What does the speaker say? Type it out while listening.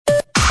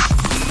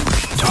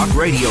Talk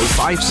Radio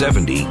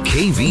 570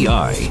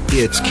 KVI.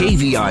 It's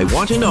KVI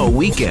Want to Know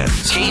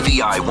Weekends.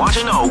 KVI Want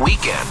to Know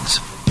Weekends.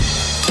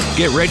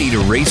 Get ready to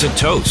raise a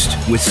toast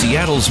with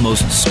Seattle's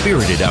most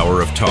spirited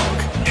hour of talk,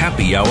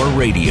 Happy Hour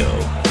Radio.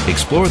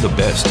 Explore the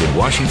best in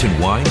Washington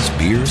wines,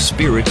 beers,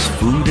 spirits,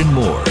 food, and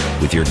more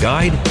with your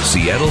guide,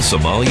 Seattle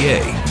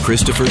sommelier,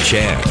 Christopher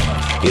Chan.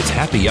 It's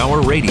Happy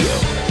Hour Radio,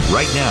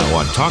 right now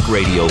on Talk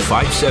Radio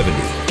 570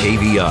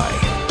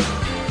 KVI.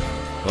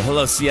 Well,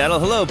 hello, Seattle.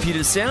 Hello,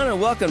 Puget Sound, and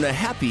welcome to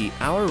Happy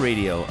Hour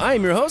Radio. I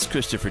am your host,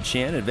 Christopher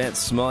Chan,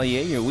 advanced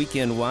sommelier, your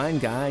weekend wine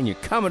guy, and your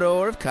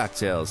Commodore of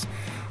cocktails.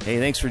 Hey,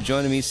 thanks for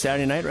joining me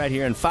Saturday night right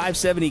here on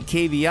 570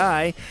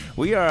 KVI.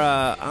 We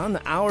are on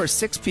the hour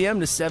 6 p.m.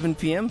 to 7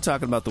 p.m.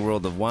 talking about the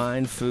world of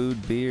wine,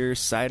 food, beer,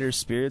 cider,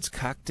 spirits,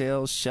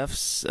 cocktails,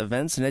 chefs,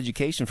 events, and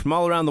education from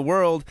all around the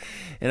world.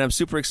 And I'm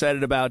super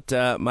excited about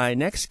my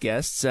next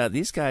guests.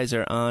 These guys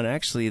are on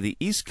actually the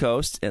East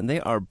Coast, and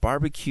they are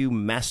barbecue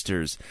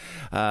masters.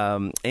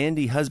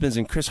 Andy Husbands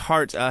and Chris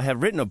Hart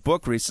have written a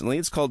book recently.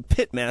 It's called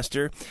Pit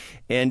Master.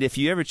 And if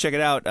you ever check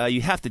it out,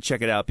 you have to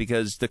check it out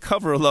because the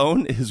cover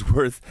alone is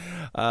worth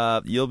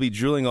you'll be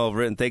drooling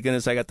over it, and thank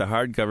goodness I got the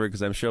hardcover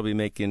because I'm sure I'll be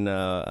making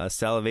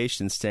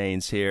salivation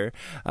stains here.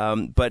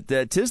 But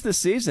 'tis the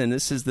season.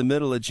 This is the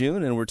middle of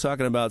June, and we're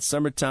talking about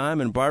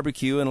summertime and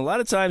barbecue. And a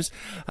lot of times,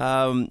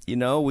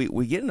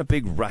 we get in a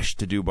big rush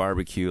to do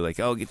barbecue, like,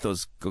 get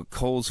those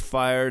coals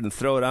fired and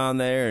throw it on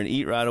there and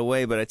eat right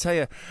away. But I tell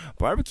you,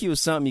 barbecue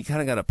is something you kind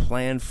of got to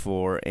plan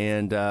for.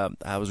 And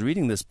I was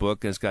reading this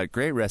book, and it's got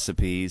great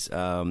recipes,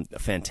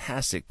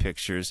 fantastic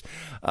pictures,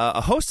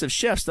 a host of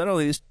chefs, not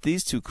only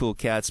these two cool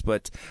cats,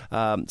 but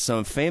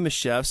some famous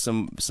chefs,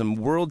 some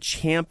world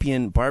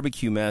champion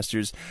barbecue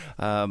masters,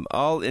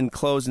 all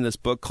enclosed in this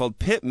book called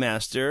Pit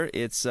Master.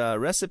 It's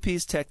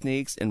recipes,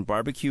 techniques, and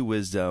barbecue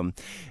wisdom.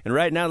 And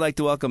right now I'd like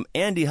to welcome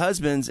Andy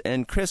Husbands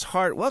and Chris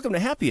Hart. Welcome to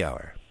Happy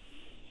Hour.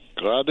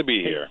 Glad to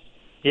be here.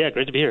 Yeah,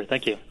 great to be here.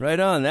 Thank you. Right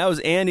on. That was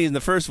Andy in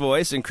the first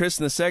voice and Chris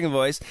in the second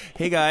voice.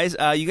 Hey, guys,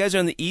 you guys are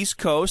on the East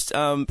Coast,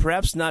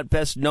 perhaps not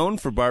best known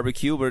for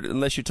barbecue, but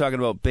unless you're talking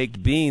about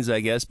baked beans,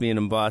 I guess, being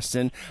in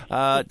Boston.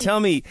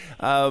 Tell me,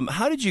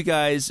 how did you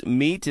guys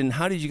meet, and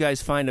how did you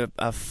guys find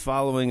a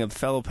following, a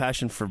fellow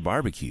passion for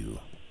barbecue?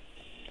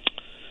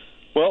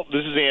 Well,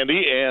 this is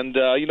Andy, and,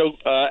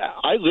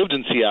 I lived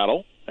in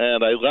Seattle.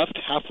 And I left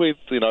halfway,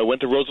 I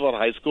went to Roosevelt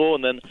High School,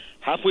 and then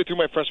halfway through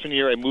my freshman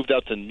year, I moved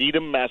out to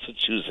Needham,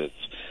 Massachusetts,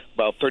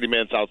 about 30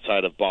 minutes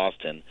outside of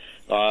Boston.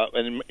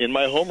 And in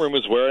my homeroom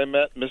is where I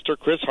met Mr.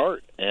 Chris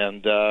Hart,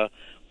 and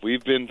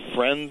we've been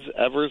friends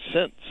ever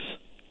since.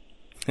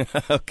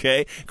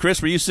 Okay.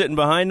 Chris, were you sitting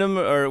behind him,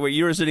 or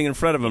you were sitting in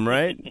front of him,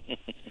 right?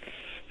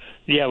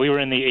 Yeah, we were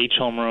in the H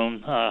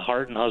homeroom,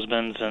 Hart and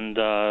Husbands, and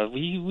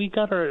we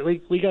got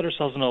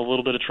ourselves in a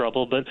little bit of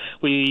trouble. But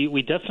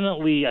we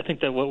definitely, I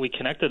think that what we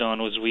connected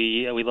on was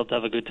we love to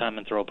have a good time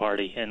and throw a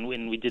party, and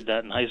we did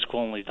that in high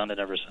school, and we've done it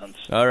ever since.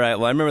 All right.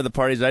 Well, I remember the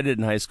parties I did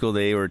in high school.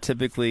 They were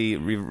typically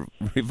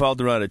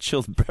revolved around a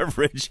chilled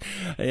beverage,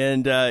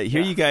 and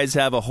here you guys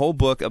have a whole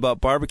book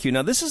about barbecue.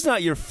 Now, this is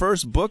not your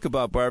first book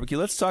about barbecue.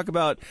 Let's talk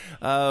about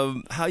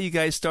how you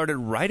guys started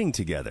writing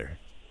together.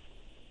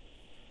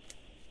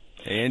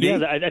 Andy? Yeah,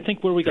 I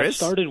think where we got Chris?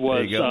 started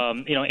was, Go.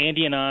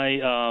 Andy and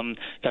I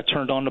got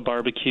turned on to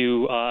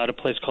barbecue at a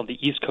place called the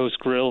East Coast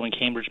Grill in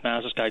Cambridge,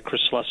 Mass. This guy, Chris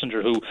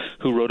Schlesinger,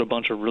 who wrote a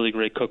bunch of really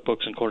great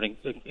cookbooks,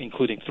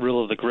 including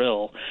Thrill of the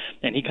Grill.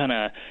 And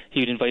he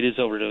would invite us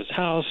over to his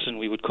house, and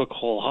we would cook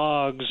whole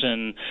hogs,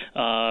 and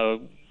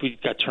we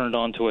got turned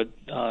on to it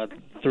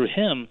through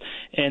him.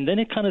 And then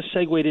it kind of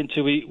segued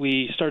into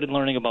we started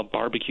learning about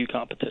barbecue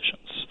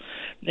competitions.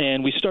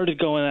 And we started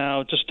going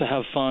out just to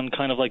have fun,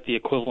 kind of like the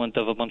equivalent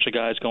of a bunch of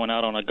guys going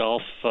out on a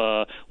golf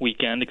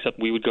weekend, except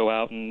we would go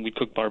out and we'd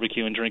cook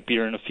barbecue and drink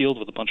beer in a field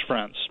with a bunch of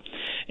friends.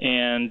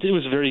 And it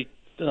was very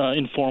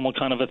informal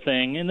kind of a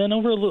thing. And then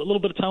over a little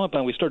bit of time went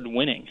by, we started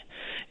winning.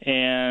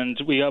 And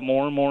we got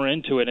more and more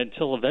into it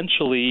until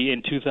eventually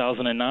in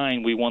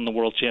 2009 we won the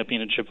World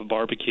Championship of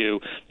Barbecue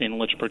in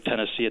Lynchburg,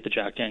 Tennessee at the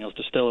Jack Daniel's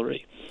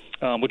Distillery,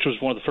 which was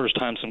one of the first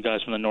times some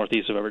guys from the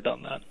Northeast have ever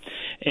done that.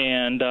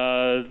 And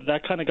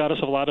that kind of got us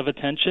a lot of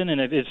attention,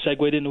 and it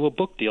segued into a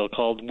book deal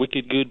called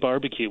Wicked Good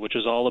Barbecue, which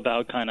is all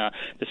about kind of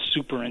the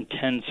super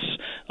intense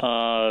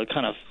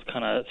kind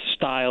of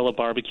style of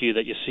barbecue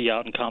that you see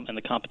out in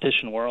the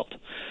competition world.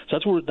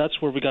 So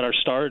that's where we got our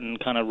start and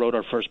kind of wrote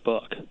our first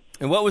book.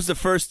 And what was the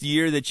first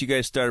year that you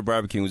guys started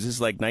barbecuing? Was this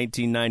like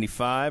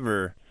 1995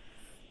 or?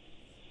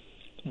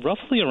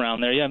 Roughly around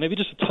there, yeah. Maybe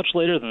just a touch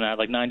later than that,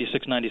 like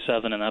 96,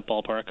 97 in that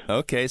ballpark.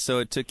 Okay, so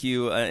it took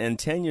you, and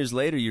 10 years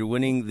later, you're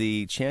winning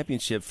the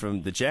championship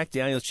from the Jack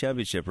Daniel's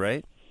Championship,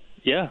 right?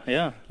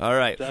 Yeah. All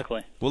right.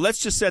 Exactly. Well, let's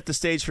just set the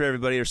stage for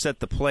everybody, or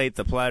set the plate,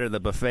 the platter, the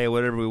buffet,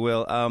 whatever we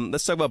will.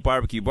 Let's talk about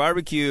barbecue.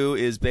 Barbecue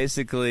is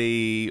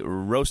basically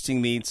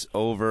roasting meats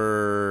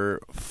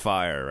over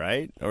fire,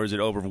 right? Or is it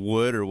over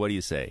wood, or what do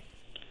you say?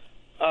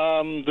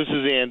 This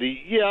is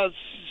Andy. Yeah,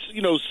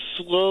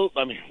 slow.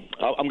 I mean,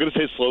 I'm going to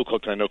say slow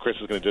cooked. I know Chris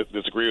is going to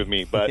disagree with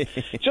me, but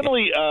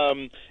generally,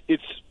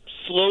 it's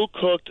slow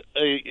cooked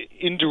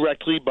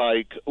indirectly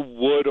by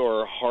wood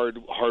or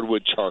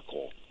hardwood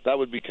charcoal. That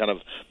would be kind of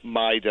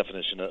my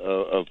definition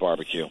of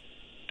barbecue.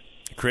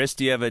 Chris,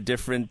 do you have a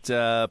different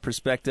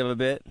perspective a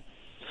bit?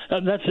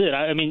 That's it.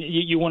 I mean,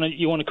 you want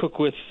to cook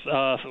with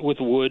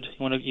wood.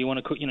 You want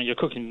to cook. You're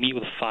cooking meat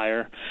with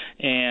fire,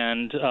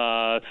 and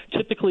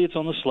typically it's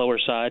on the slower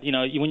side.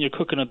 When you're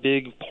cooking a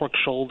big pork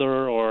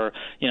shoulder or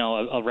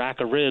a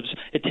rack of ribs,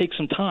 it takes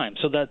some time.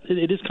 So that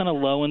it is kind of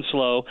low and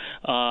slow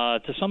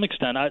to some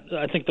extent.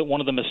 I think that one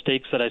of the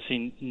mistakes that I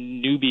see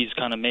newbies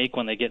kind of make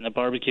when they get in a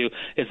barbecue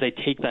is they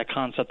take that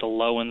concept of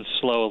low and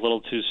slow a little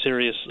too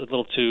serious, a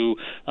little too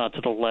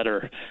to the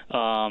letter.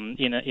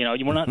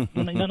 We're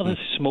not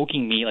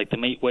smoking meat like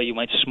the way you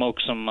might smoke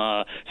some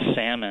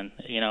salmon.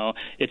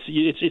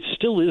 It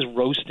still is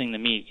roasting the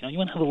meat. You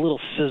want to have a little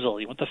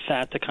sizzle. You want the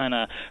fat to kind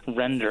of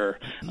render.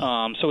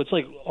 So it's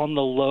like on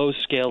the low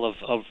scale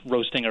of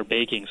roasting or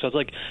baking. So it's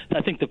like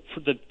I think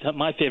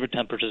my favorite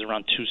temperature is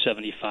around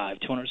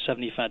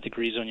 275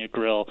 degrees on your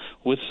grill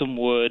with some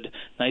wood,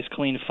 nice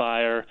clean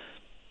fire,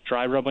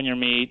 dry rub on your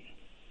meat.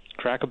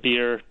 Crack a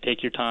beer,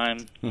 take your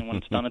time, and when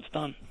it's done, it's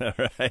done. All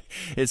right.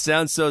 It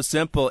sounds so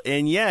simple,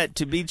 and yet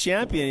to be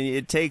champion,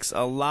 it takes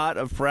a lot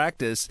of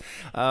practice.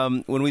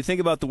 When we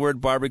think about the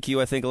word barbecue,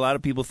 I think a lot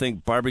of people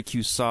think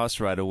barbecue sauce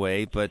right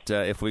away, but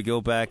if we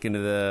go back into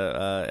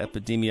the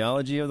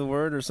epidemiology of the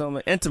word or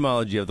something,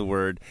 entomology of the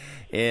word,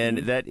 and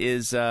that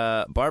is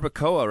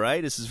barbacoa,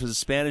 right? This is a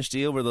Spanish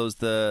deal where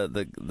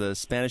the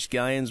Spanish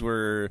galleons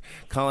were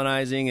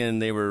colonizing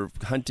and they were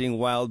hunting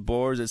wild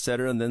boars,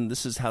 etc., and then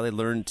this is how they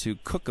learned to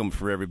cook them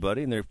for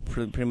everybody, and they're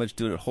pretty much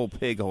doing it whole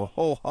pig, a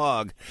whole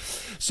hog.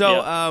 So,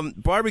 yeah.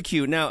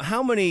 Barbecue. Now,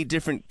 how many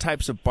different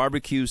types of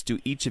barbecues do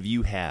each of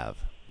you have?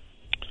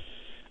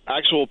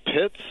 Actual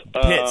pits?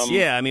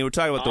 Yeah. I mean, we're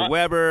talking about the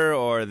Weber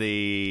or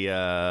the...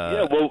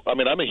 Yeah, well, I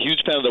mean, I'm a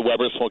huge fan of the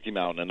Weber Smoky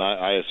Mountain, and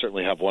I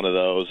certainly have one of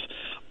those.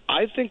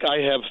 I think I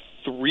have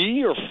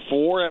 3 or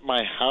 4 at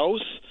my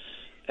house,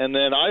 and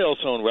then I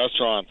also own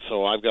restaurants,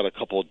 so I've got a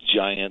couple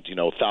giant,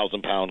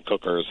 1,000-pound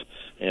cookers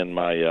in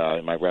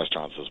my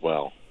restaurants as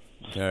well.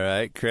 All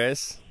right,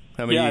 Chris,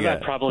 how many you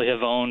got? I probably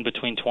have owned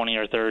between 20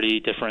 or 30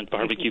 different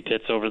barbecue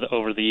pits over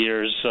the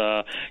years.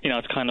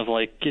 It's kind of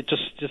like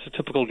just a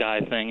typical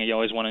guy thing. You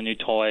always want a new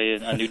toy,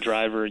 a new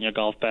driver in your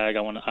golf bag.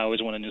 I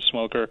always want a new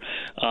smoker.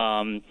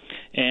 And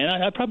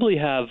I probably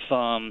have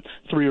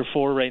 3 or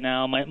 4 right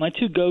now. My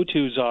 2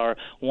 go-tos are,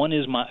 one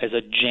is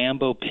a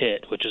Jambo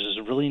pit, which is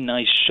a really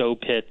nice show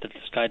pit that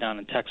this guy down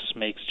in Texas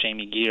makes,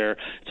 Jamie Gear.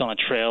 It's on a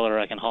trailer.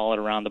 I can haul it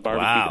around the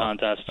barbecue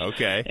contest.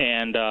 Okay.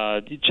 And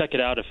check it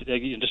out. If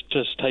you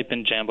just type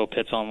in Jambo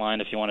pits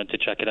online if you wanted to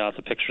check it out.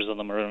 The pictures of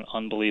them are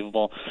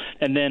unbelievable.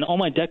 And then on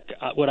my deck,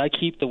 what I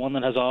keep, the one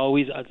that has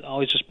always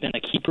just been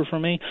a keeper for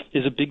me,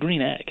 is a Big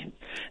Green Egg.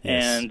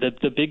 Yes. And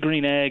the Big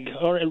Green Egg,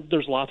 or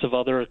there's lots of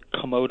other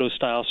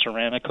Komodo-style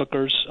ceramic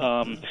cookers.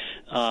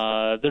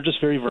 They're just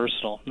very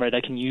versatile, right?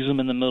 I can use them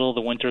in the middle of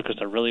the winter because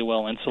they're really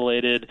well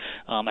insulated.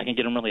 I can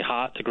get them really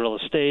hot to grill a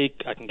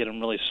steak. I can get them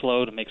really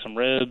slow to make some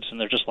ribs, and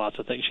there's just lots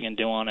of things you can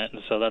do on it.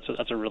 And so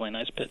that's a really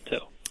nice pit too.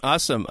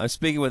 Awesome. I'm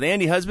speaking with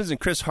Andy Husbands and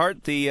Chris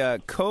Hart,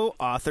 the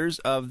co-authors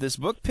of this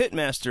book,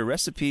 Pitmaster: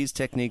 Recipes,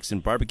 Techniques,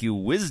 and Barbecue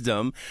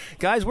Wisdom.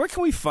 Guys, where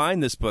can we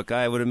find this book?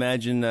 I would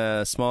imagine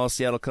a small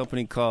Seattle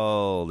company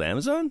called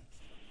Amazon?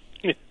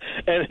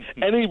 And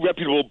any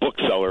reputable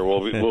bookseller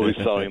will be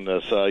selling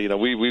this.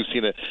 We've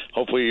seen it.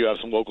 Hopefully, you have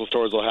some local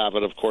stores will have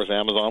it. Of course,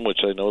 Amazon, which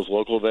I know is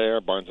local there,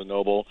 Barnes and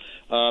Noble.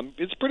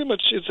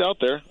 It's out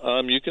there.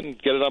 You can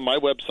get it on my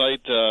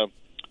website,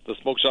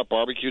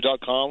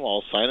 thesmokeshopbarbecue.com.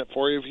 I'll sign it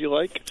for you if you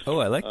like. Oh,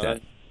 I like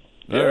that.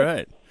 All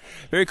right.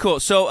 Very cool.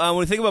 So when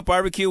we think about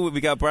barbecue,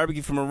 we got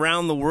barbecue from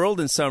around the world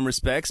in some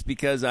respects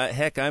because,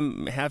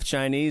 I'm half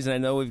Chinese, and I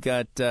know we've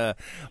got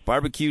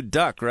barbecue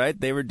duck, right?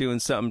 They were doing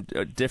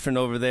something different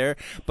over there.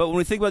 But when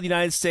we think about the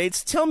United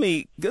States, tell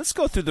me, let's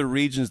go through the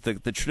regions,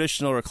 the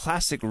traditional or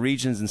classic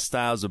regions and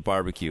styles of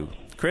barbecue.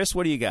 Chris,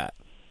 what do you got?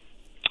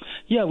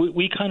 Yeah,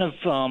 we kind of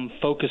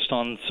focused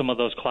on some of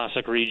those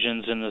classic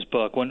regions in this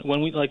book.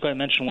 When we, like I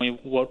mentioned, when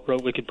we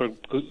wrote Wicked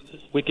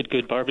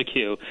Good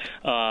Barbecue,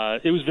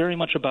 it was very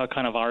much about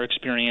kind of our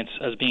experience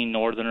as being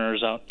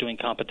Northerners out doing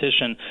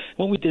competition.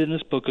 What we did in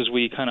this book is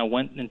we kind of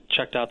went and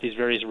checked out these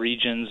various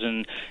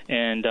regions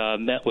and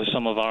met with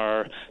some of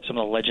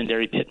the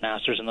legendary pit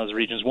masters in those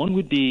regions. One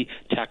would be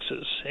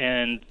Texas,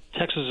 and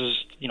Texas is,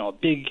 a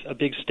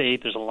big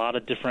state. There's a lot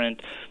of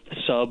different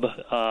sub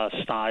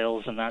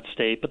styles in that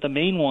state, but the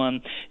main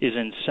one is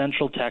in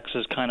central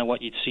Texas, kind of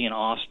what you'd see in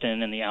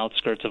Austin and the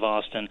outskirts of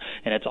Austin,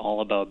 and it's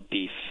all about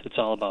beef. It's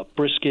all about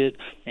brisket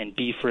and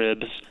beef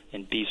ribs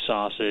and beef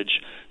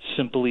sausage,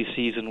 simply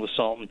seasoned with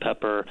salt and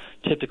pepper,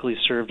 typically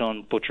served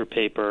on butcher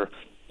paper.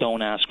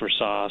 Don't ask for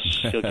sauce.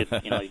 You'll get,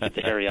 you get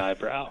the hairy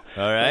eyebrow.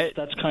 All right.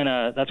 That's kind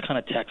of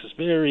Texas.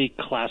 Very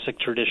classic,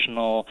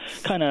 traditional.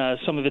 Kind of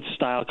some of its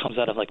style comes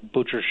out of like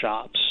butcher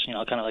shops.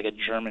 kind of like a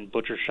German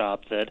butcher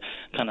shop that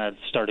kind of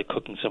started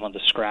cooking some of the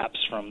scraps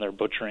from their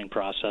butchering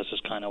process is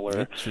kind of where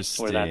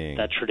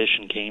that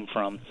tradition came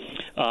from.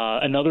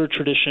 Another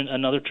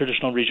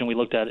traditional region we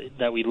looked at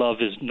that we love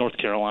is North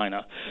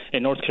Carolina.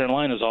 And North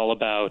Carolina is all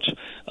about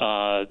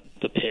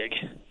the pig,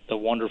 the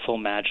wonderful,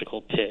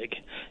 magical pig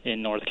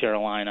in North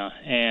Carolina.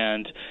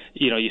 And,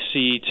 you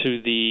see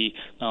to the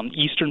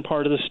eastern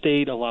part of the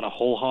state a lot of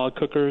whole hog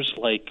cookers,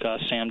 like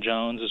Sam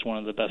Jones is one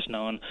of the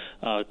best-known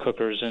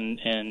cookers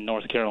in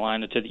North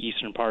Carolina to the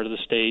eastern part of the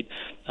state.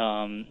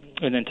 And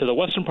then to the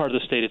western part of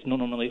the state, it's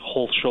normally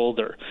whole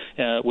shoulder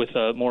with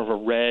more of a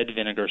red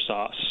vinegar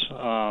sauce,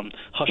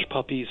 hush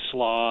puppies,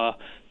 slaw,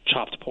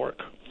 chopped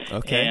pork.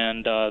 Okay.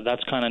 And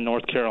that's kind of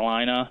North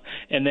Carolina.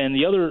 And then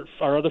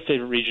our other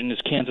favorite region is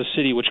Kansas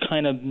City, which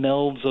kind of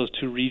melds those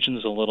two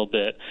regions a little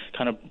bit,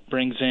 kind of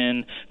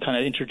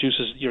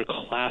introduces your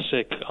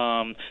classic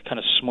kind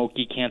of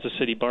smoky Kansas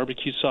City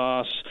barbecue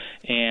sauce,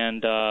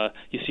 and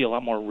you see a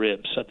lot more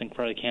ribs. I think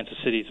probably Kansas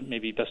City is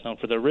maybe best known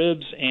for their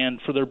ribs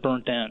and for their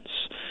burnt ends.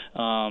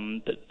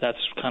 That's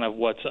kind of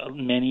what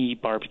many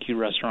barbecue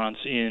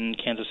restaurants in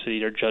Kansas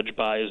City are judged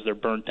by, is their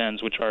burnt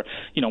ends, which are,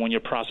 when you're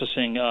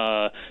processing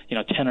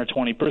 10 or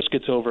 20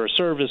 briskets over a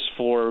service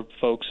for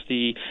folks,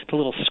 the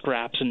little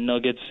scraps and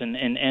nuggets and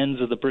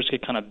ends of the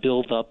brisket kind of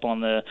build up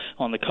on the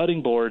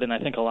cutting board, and I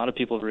think a lot of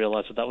people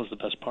realize that was the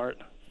best part.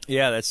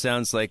 Yeah, that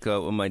sounds like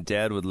what my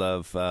dad would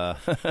love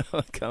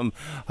come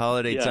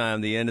holiday time,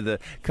 the end of the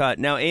cut.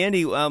 Now,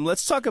 Andy,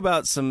 let's talk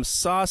about some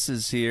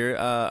sauces here.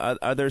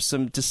 Are there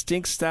some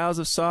distinct styles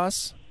of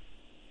sauce?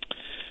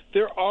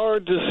 There are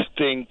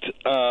distinct,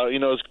 as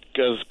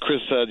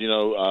Chris said,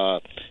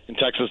 in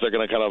Texas they're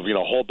going to kind of,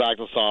 hold back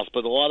the sauce,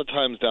 but a lot of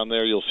times down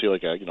there you'll see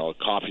like a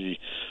coffee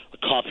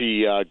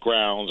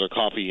grounds or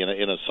coffee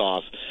in a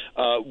sauce.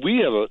 We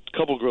have a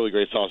couple of really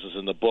great sauces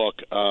in the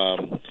book.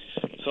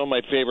 Some of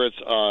my favorites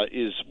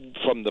is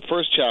from the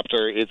first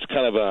chapter. It's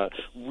kind of a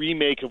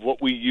remake of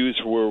what we use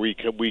for where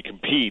we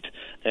compete,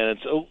 and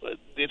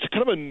it's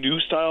kind of a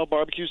new style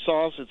barbecue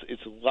sauce.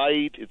 It's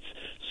light, it's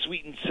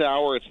sweet and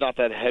sour. It's not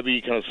that heavy,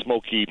 kind of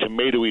smoky,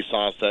 tomatoey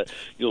sauce that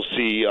you'll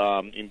see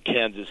in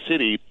Kansas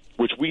City,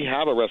 which we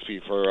have a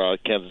recipe for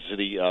Kansas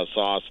City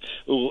sauce.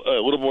 A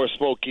little more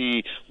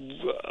smoky,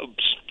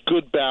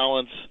 good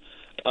balance.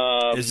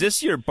 Is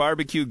this your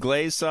barbecue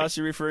glaze sauce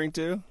you're referring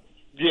to?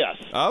 Yes.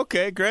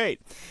 Okay, great.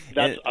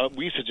 That's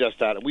we suggest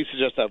that, and we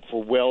suggest that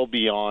for well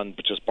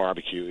beyond just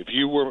barbecue. If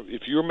you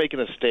were making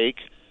a steak,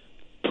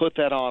 put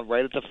that on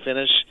right at the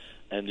finish,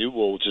 and it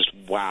will just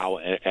wow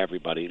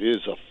everybody. It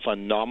is a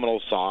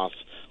phenomenal sauce.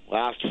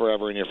 Lasts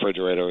forever in your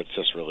refrigerator. It's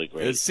just really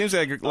great. It seems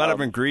like a lot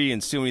of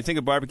ingredients, too. When you think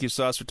of barbecue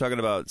sauce, we're talking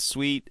about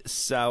sweet,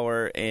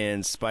 sour,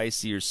 and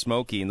spicy or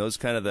smoky, and those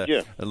kind of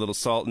a little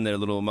salt in there, a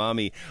little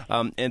umami.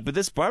 But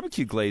this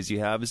barbecue glaze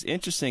you have is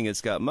interesting.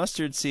 It's got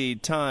mustard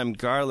seed, thyme,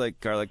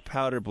 garlic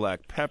powder,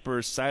 black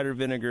pepper, cider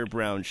vinegar,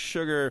 brown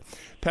sugar,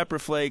 pepper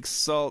flakes,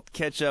 salt,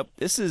 ketchup.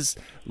 This is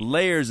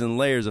layers and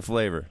layers of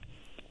flavor.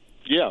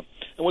 Yeah.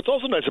 And what's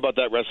also nice about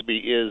that recipe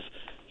is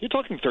you're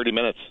talking 30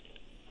 minutes.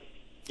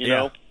 You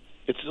know?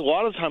 It's a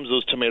lot of times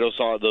those tomato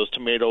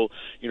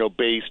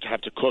based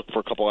have to cook for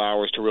a couple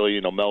hours to really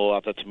mellow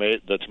out the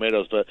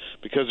tomatoes, but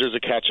because there's a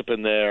ketchup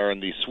in there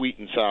and the sweet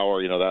and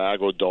sour, the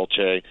agro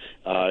dolce,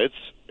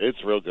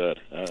 it's real good,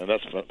 and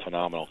that's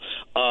phenomenal.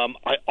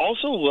 I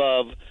also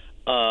love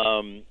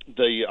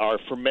our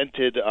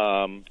fermented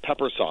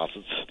pepper sauce.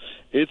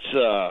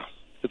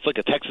 It's like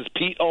a Texas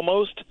Pete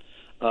almost,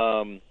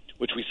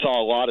 which we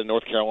saw a lot in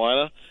North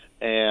Carolina.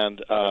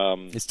 And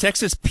is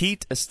Texas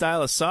Pete a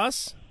style of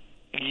sauce?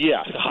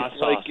 Yes, hot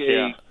sauce.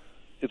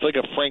 It's like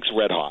a Frank's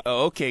Red Hot.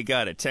 Oh, okay,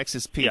 got it.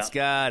 Texas Pete's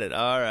got it.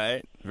 All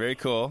right, very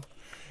cool.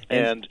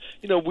 And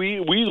we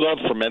love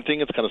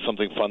fermenting. It's kind of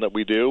something fun that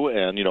we do.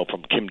 And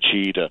from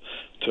kimchi to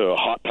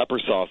hot pepper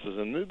sauces.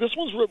 And this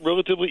one's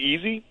relatively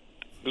easy.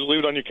 Just leave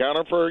it on your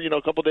counter for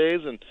a couple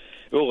days, and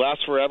it will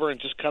last forever. And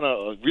just kind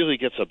of really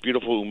gets a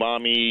beautiful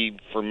umami,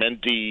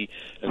 fermenty,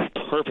 and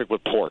perfect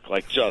with pork.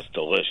 Like just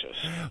delicious.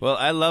 Well,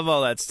 I love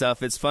all that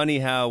stuff. It's funny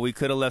how we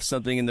could have left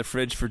something in the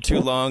fridge for too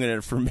long and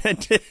it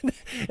fermented,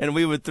 and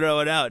we would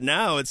throw it out.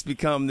 Now it's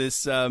become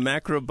this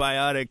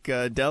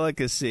macrobiotic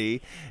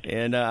delicacy,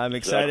 and I'm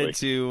excited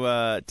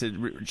to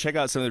check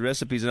out some of the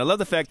recipes. And I love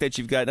the fact that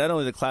you've got not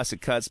only the classic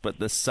cuts but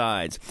the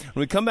sides.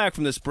 When we come back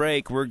from this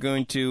break, we're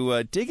going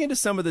to dig into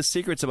some of the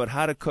secrets about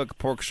how to cook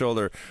pork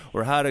shoulder,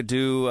 or how to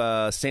do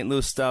St.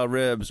 Louis style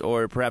ribs,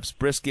 or perhaps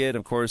brisket,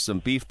 of course, some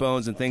beef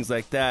bones and things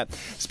like that.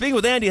 Speaking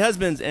with Andy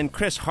Husbands and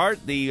Chris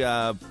Hart, the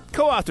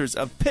co-authors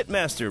of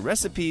Pitmaster: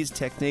 Recipes,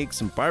 Techniques,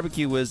 and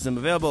Barbecue Wisdom,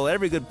 available at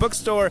every good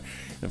bookstore,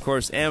 and of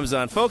course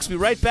Amazon. Folks, we'll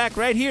be right back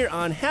right here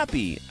on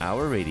Happy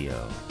Hour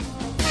Radio.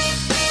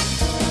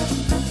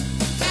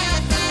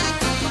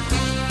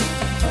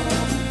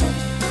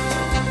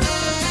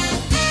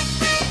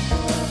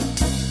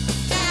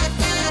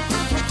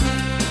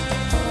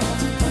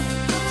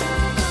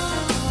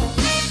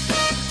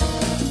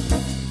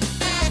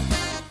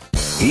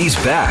 He's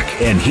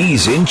back, and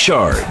he's in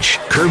charge.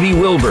 Kirby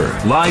Wilbur,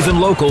 live and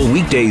local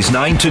weekdays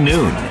 9 to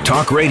noon.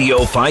 Talk Radio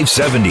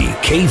 570,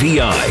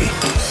 KVI.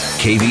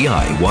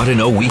 KVI Want to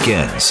Know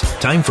Weekends.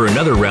 Time for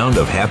another round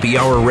of Happy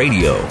Hour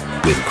Radio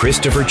with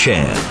Christopher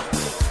Chan.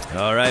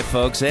 All right,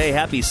 folks. Hey,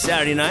 happy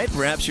Saturday night.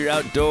 Perhaps you're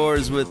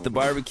outdoors with the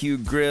barbecue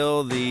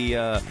grill,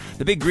 the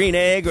big green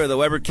egg, or the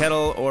Weber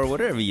kettle, or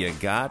whatever you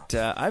got.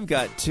 I've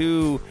got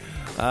two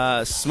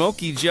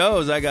Smoky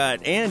Joes. I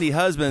got Andy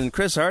Husband,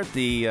 Chris Hart,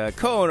 the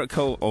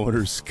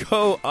co-authors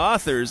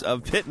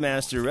of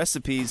Pitmaster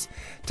Recipes,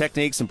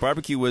 Techniques, and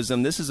Barbecue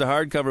Wisdom. This is a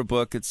hardcover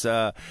book.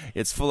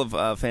 It's full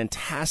of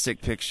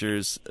fantastic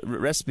pictures,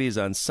 recipes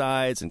on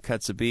sides and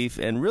cuts of beef,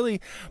 and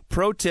really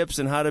pro tips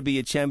on how to be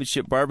a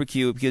championship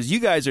barbecue, because you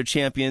guys are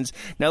champions.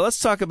 Now let's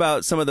talk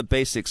about some of the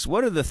basics.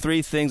 What are the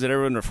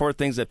four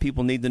things that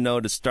people need to know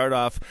to start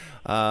off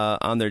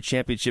on their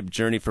championship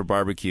journey for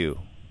barbecue?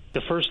 The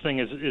first thing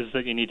is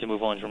that you need to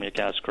move on from your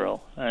gas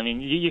grill. I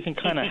mean, you can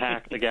kind of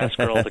hack the gas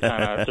grill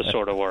to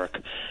sort of work,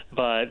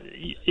 but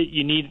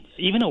you need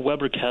even a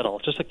Weber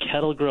kettle, just a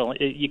kettle grill.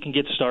 You can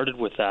get started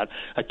with that.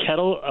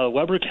 A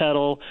Weber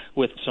kettle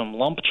with some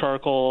lump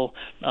charcoal.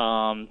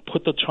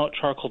 Put the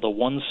charcoal to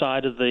one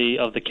side of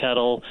the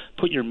kettle.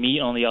 Put your meat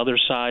on the other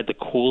side, the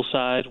cool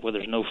side, where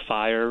there's no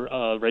fire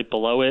right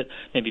below it.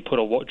 Maybe put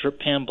a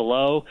drip pan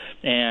below,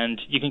 and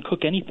you can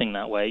cook anything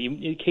that way. You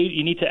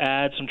need to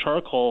add some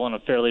charcoal on a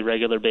fairly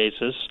regular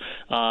basis,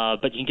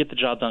 but you can get the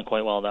job done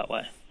quite well that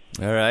way.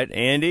 All right,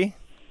 Andy?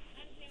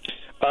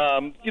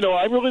 I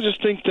really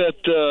just think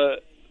that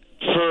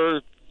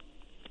for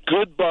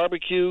good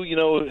barbecue,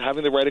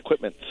 having the right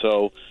equipment.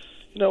 So,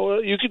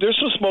 there's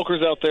some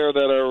smokers out there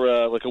that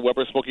are like a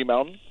Weber Smoky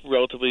Mountain,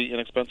 relatively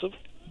inexpensive.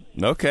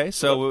 Okay,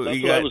 so that's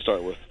you what got I would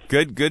start with.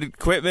 Good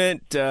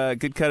equipment,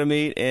 good cut of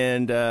meat,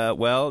 and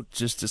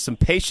just some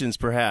patience,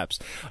 perhaps.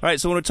 All right,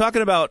 so when we're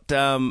talking about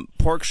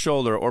pork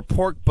shoulder or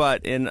pork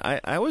butt, and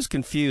I was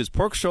confused.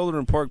 Pork shoulder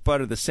and pork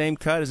butt are the same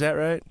cut. Is that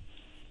right?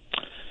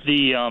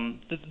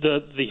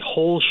 The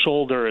whole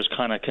shoulder is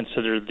kind of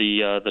considered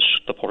the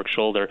pork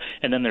shoulder,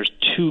 and then there's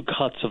two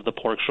cuts of the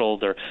pork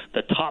shoulder.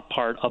 The top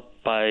part up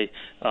by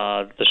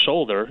the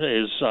shoulder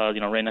is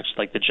right next to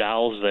like the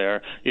jowls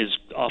there is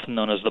often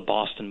known as the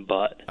Boston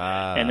butt,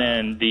 and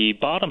then the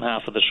bottom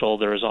half of the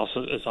shoulder is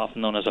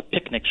often known as a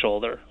picnic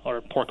shoulder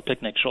or pork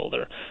picnic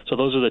shoulder. So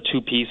those are the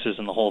two pieces,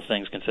 and the whole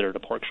thing's considered a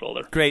pork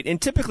shoulder. Great.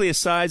 And typically a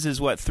size is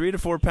what, 3 to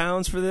 4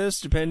 pounds for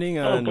this, depending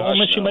on.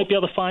 You might be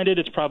able to find it.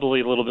 It's probably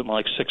a little bit more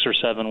like 6 or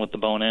 7 with the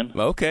bone in.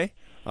 Okay.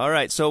 All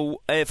right.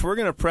 So if we're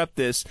going to prep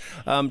this,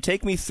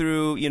 take me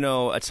through,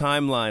 a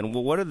timeline.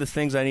 Well, what are the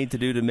things I need to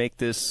do to make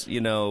this,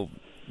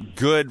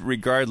 good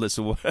regardless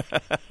of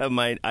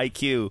my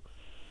IQ,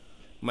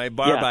 my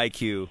barb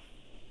IQ?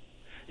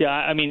 Yeah,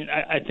 I mean,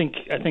 I think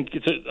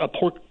it's a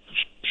pork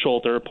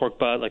shoulder, pork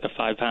butt, like a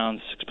 5-pound,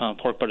 6-pound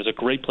pork butt is a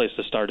great place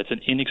to start. It's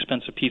an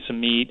inexpensive piece of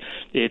meat.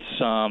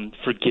 It's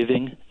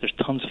forgiving. There's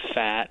tons of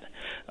fat.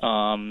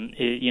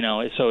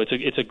 So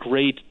it's a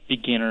great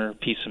beginner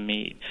piece of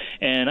meat.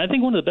 And I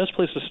think one of the best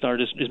places to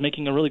start is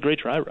making a really great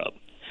dry rub.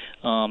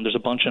 There's a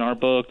bunch in our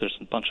book. There's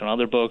a bunch in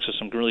other books. There's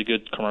some really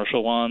good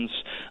commercial ones.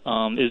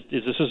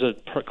 This is a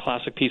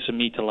classic piece of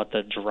meat to let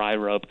the dry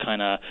rub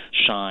kind of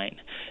shine.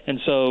 And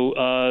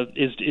so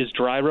is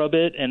dry rub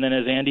it, and then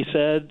as Andy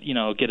said,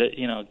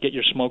 get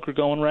your smoker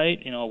going right.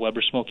 A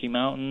Weber Smoky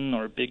Mountain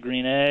or a Big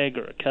Green Egg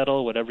or a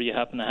kettle, whatever you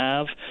happen to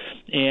have,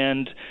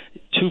 and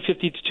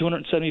 250 to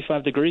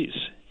 275 degrees,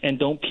 and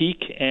don't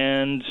peak,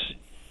 and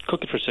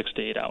cook it for 6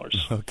 to 8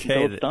 hours. Okay,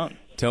 until it's done.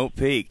 Don't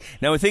peak.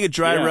 Now, we think of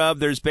dry rub,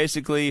 there's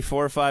basically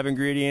 4 or 5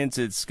 ingredients.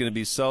 It's going to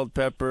be salt,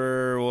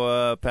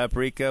 pepper,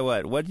 paprika.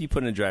 What do you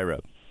put in a dry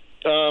rub?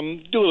 Do a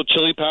little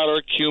chili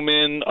powder,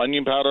 cumin,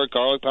 onion powder,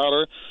 garlic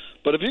powder.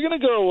 But if you're going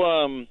to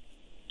go,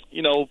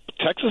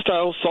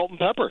 Texas-style salt and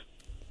pepper,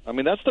 I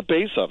mean, that's the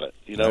base of it.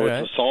 It's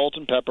a salt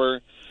and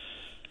pepper,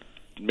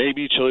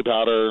 maybe chili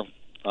powder,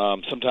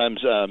 sometimes,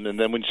 and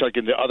then when you start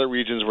getting to other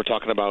regions, we're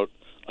talking about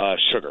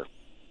sugar.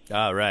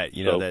 Oh, right.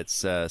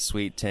 That's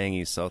sweet,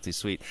 tangy, salty,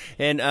 sweet.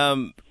 And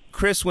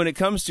Chris, when it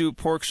comes to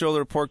pork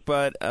shoulder, pork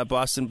butt,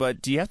 Boston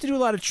butt, do you have to do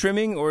a lot of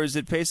trimming, or is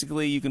it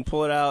basically you can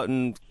pull it out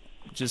and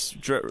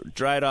just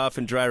dry it off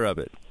and dry rub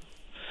it?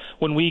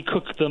 When we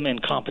cook them in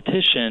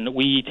competition,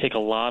 we take a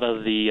lot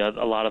of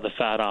the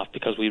fat off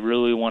because we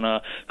really want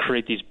to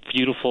create these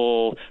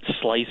beautiful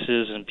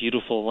slices and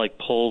beautiful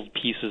pulled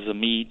pieces of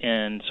meat,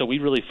 and so we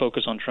really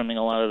focus on trimming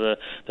a lot of the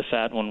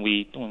fat when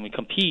we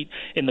compete.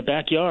 In the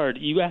backyard,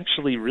 you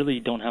actually really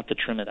don't have to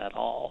trim it at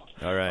all.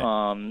 All right.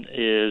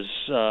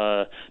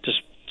 Just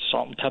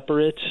salt and pepper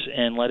it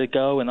and let it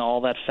go, and all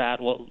that fat,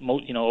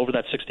 over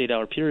that 6 to 8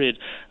 hour period,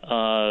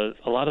 a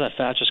lot of that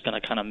fat's just going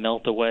to kind of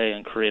melt away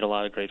and create a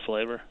lot of great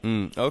flavor.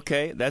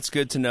 Okay, that's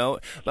good to know.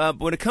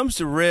 When it comes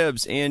to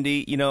ribs,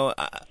 Andy,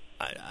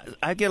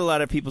 I get a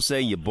lot of people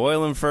saying you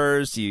boil them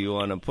first, you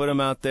want to put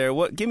them out there.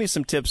 Give me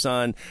some tips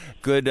on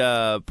good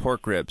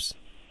pork ribs.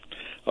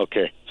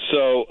 Okay,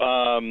 so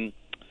so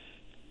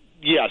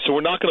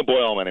we're not going to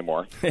boil them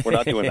anymore. We're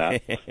not doing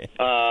that.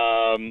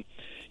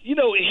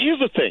 Here's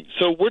the thing.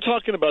 So we're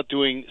talking about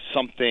doing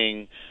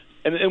something,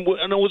 and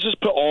we'll just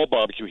put all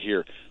barbecue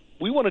here.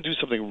 We want to do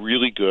something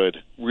really good,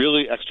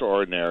 really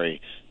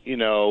extraordinary. I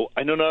know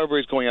not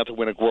everybody's going out to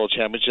win a world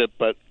championship,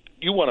 but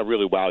you want to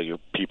really wow your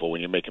people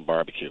when you're making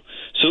barbecue.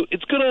 So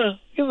it's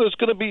there's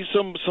gonna be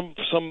some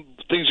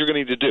things you're gonna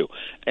need to do,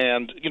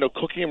 and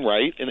cooking them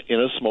right in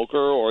a smoker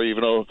or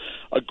even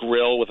a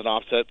grill with an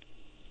offset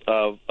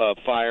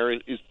fire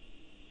is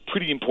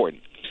pretty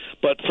important.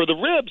 But for the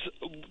ribs,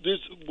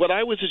 what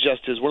I would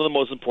suggest is one of the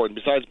most important,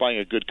 besides buying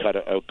a good cut,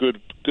 a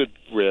good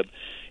rib,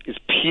 is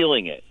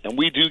peeling it. And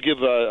we do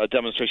give a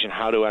demonstration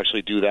how to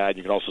actually do that.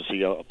 You can also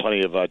see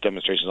plenty of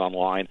demonstrations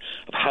online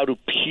of how to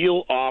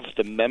peel off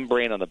the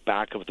membrane on the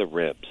back of the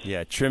ribs.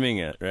 Yeah, trimming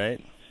it,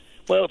 right?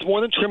 Well, it's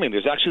more than trimming.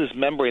 There's actually this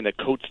membrane that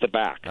coats the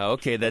back. Oh,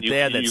 okay, that's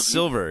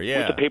silver,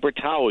 yeah. With a paper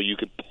towel, you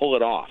could pull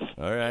it off.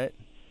 All right.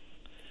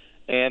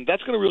 And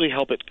that's going to really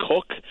help it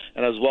cook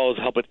and as well as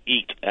help it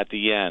eat at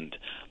the end.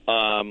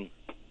 And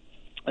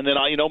then,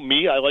 I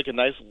like a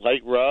nice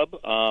light rub.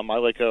 I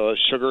like a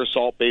sugar,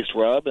 salt-based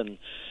rub, and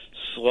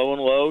slow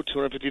and low,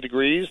 250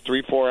 degrees,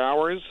 3-4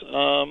 hours,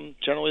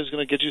 generally is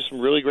going to get you some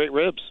really great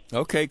ribs.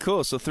 Okay,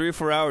 cool. So 3 or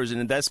 4 hours,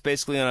 and that's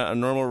basically on a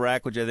normal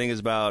rack, which I think is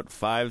about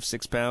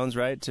 5-6 pounds,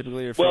 right?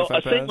 Typically, or 4 or 5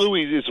 pounds? Well, St.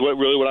 Louis is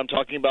what I'm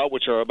talking about,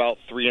 which are about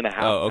 3.5 pounds.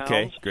 Oh,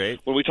 okay, great.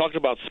 When we talked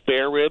about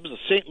spare ribs, a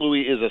St.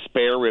 Louis is a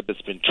spare rib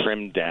that's been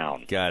trimmed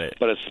down. Got it.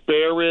 But a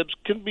spare ribs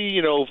can be,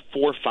 4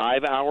 or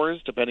 5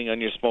 hours, depending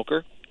on your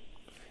smoker.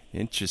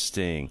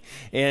 Interesting.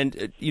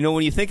 And,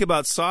 when you think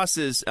about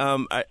sauces,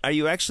 are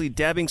you actually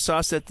dabbing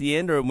sauce at the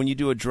end, or when you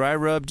do a dry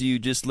rub, do you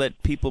just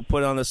let people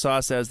put on the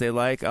sauce as they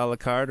like, a la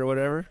carte or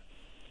whatever?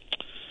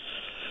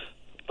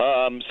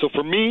 So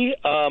for me,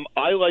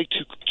 I like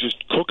to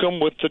just cook them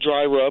with the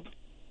dry rub,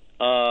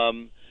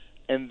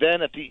 and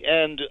then at the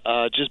end,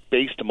 just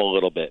baste them a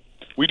little bit.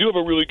 We do have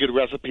a really good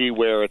recipe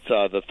where it's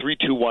the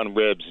 3-2-1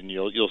 ribs, and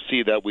you'll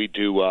see that we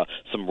do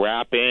some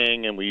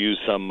wrapping and we use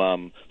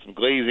some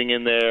glazing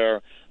in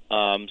there.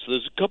 So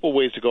there's a couple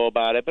ways to go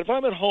about it. But if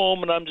I'm at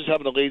home and I'm just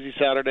having a lazy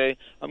Saturday,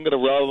 I'm going to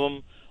rub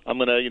them. I'm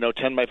going to,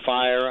 tend my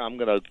fire. I'm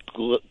going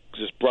to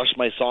just brush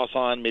my sauce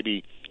on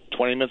maybe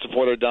 20 minutes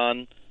before they're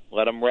done.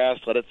 Let them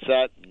rest, let it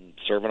set, and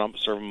serve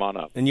them on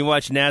up. And you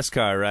watch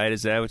NASCAR, right?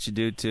 Is that what you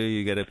do, too?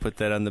 You got to put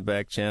that on the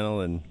back channel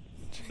and...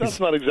 That's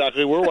not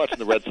exactly. We're watching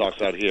the Red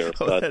Sox out here,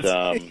 but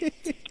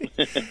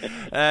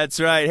that's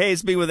right. Hey,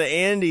 speaking with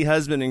Andy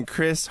Husband and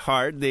Chris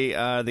Hart,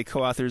 the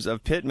co-authors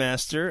of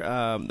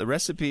Pitmaster, the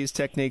recipes,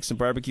 techniques, and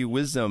barbecue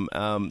wisdom.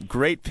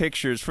 Great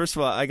pictures. First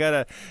of all, I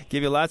gotta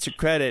give you lots of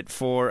credit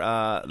for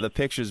the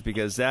pictures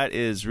because that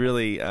is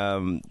really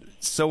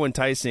so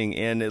enticing,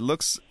 and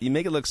you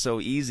make it look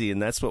so easy,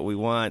 and that's what we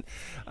want.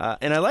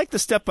 And I like the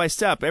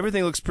step-by-step.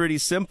 Everything looks pretty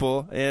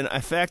simple, and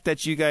the fact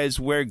that you guys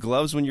wear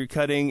gloves when you're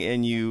cutting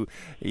and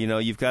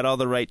you've got all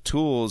the right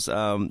tools.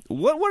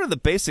 What are the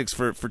basics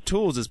for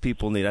tools as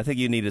people need? I think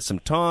you needed some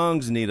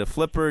tongs, you need a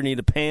flipper, need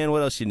a pan.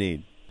 What else you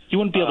need? You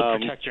wouldn't be able to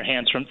protect your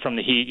hands from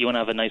the heat. You want to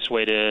have a nice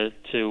way to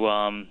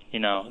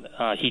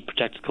heat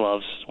protected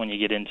gloves when you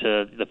get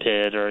into the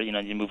pit, or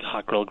you move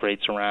hot grill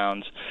grates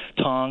around.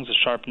 Tongs, a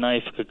sharp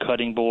knife, a good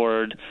cutting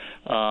board,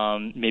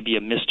 maybe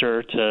a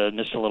mister to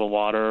mist a little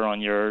water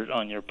on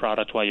your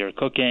product while you're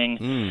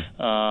cooking.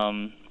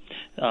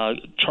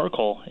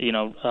 Charcoal,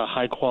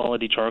 high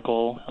quality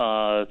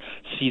charcoal,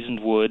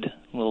 seasoned wood,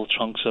 little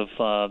chunks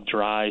of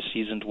dry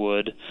seasoned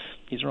wood.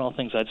 These are all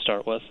things I'd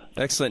start with.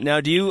 Excellent.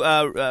 Now, do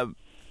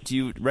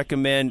you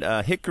recommend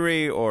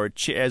hickory or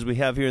as we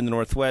have here in the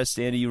Northwest?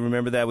 Andy, you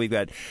remember that? We've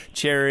got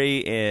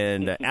cherry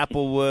and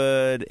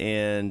applewood,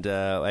 and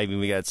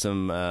we got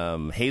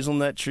some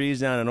hazelnut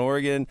trees down in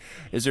Oregon.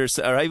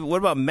 What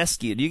about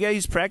mesquite? Do you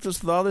guys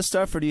practice with all this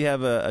stuff, or do you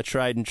have a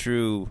tried and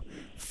true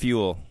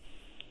fuel?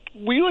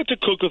 We like to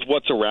cook with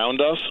what's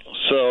around us.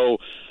 So,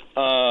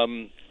 out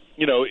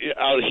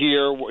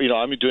here,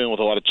 I'm doing with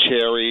a lot of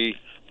cherry,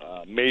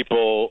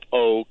 maple,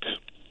 oak,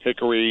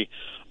 hickory.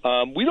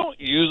 We don't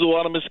use a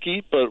lot of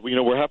mesquite, but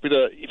we're happy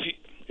to.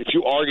 If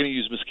you are going to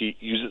use mesquite,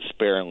 use it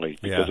sparingly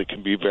because it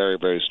can be very,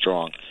 very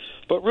strong.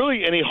 But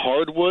really, any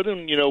hardwood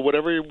and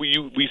whatever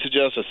we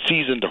suggest, a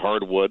seasoned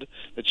hardwood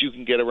that you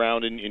can get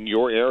around in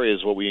your area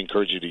is what we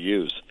encourage you to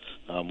use.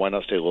 Why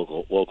not stay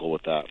local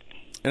with that?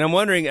 And I'm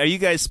wondering, are you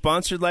guys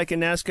sponsored like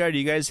in NASCAR? Do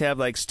you guys have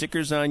like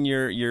stickers on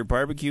your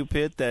barbecue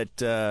pit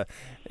that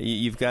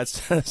you've got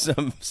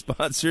some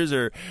sponsors,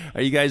 or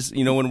are you guys,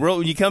 when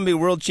you come to be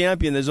world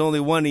champion, there's only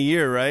one a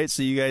year, right?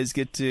 So you guys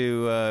get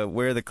to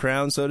wear the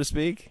crown, so to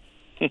speak.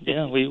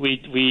 Yeah,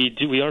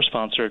 we are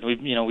sponsored.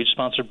 We're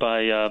sponsored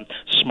by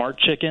Smart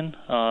Chicken.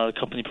 The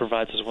company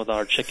provides us with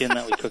our chicken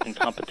that we cook in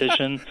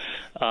competition.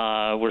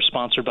 We're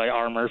sponsored by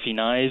R. Murphy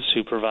Knives,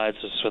 who provides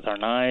us with our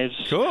knives.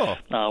 Cool.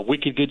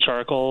 Wicked Good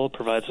Charcoal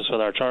provides us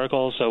with our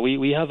charcoal. So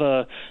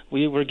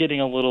we're getting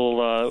a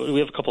little.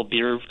 We have a couple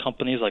beer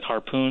companies like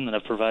Harpoon that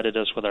have provided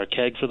us with our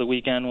keg for the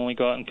weekend when we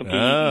go out and compete.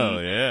 Oh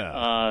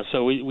yeah.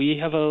 So we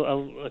have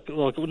a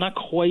not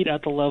quite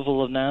at the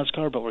level of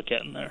NASCAR, but we're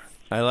getting there.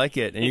 I like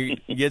it. And you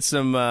get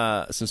some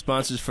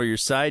sponsors for your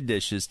side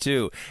dishes,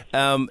 too.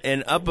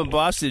 And up in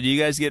Boston, do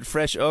you guys get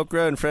fresh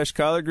okra and fresh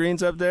collard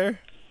greens up there?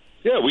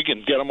 Yeah, we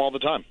can get them all the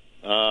time.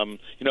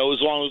 As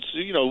long as,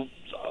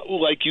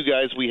 like you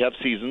guys, we have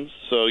seasons.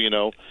 So,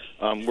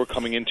 we're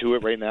coming into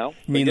it right now.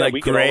 You mean like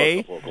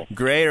gray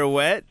or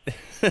wet?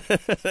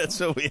 That's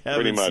what we have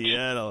Pretty in much.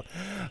 Seattle.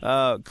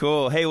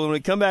 Cool. Hey, when we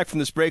come back from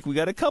this break, we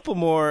got a couple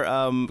more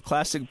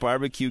classic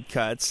barbecue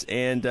cuts,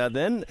 and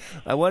then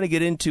I want to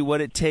get into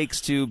what it takes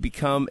to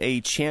become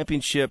a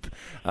championship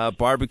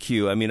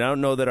barbecue. I mean, I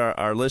don't know that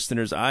our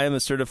listeners, I am a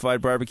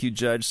certified barbecue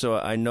judge, so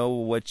I know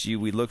what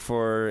we look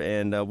for,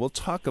 and we'll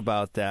talk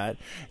about that.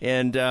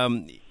 And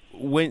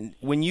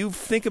when you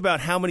think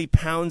about how many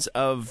pounds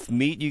of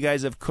meat you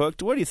guys have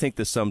cooked, what do you think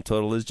the sum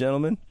total is,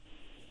 gentlemen?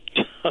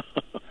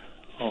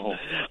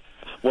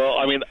 Well,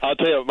 I mean, I'll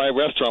tell you, at my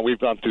restaurant, we've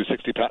gone through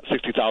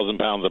 60,000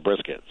 pounds of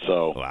brisket.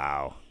 So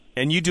wow.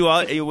 And you do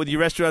all, what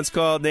your restaurant's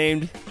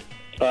named?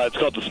 It's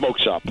called The Smoke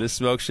Shop. The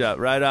Smoke Shop.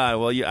 Right on.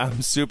 Well,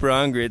 I'm super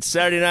hungry. It's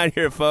Saturday night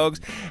here, folks.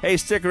 Hey,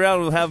 stick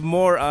around. We'll have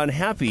more on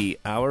Happy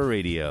Hour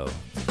Radio.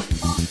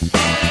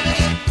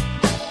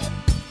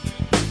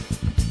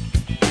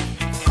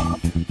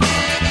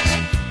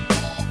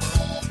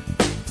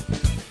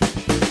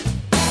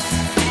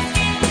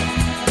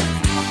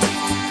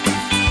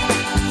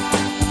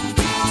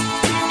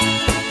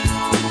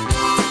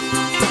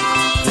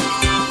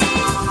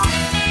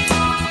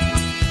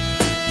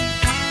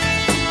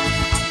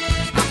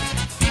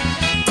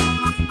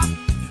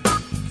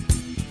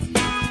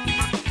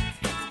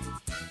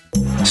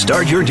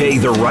 Start your day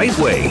the right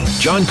way.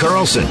 John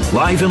Carlson,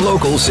 live and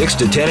local, 6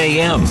 to 10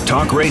 a.m.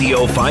 Talk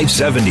Radio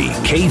 570,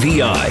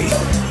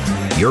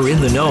 KVI. You're in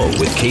the know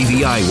with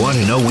KVI Want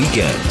to Know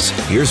Weekends.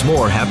 Here's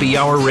more Happy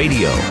Hour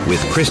Radio with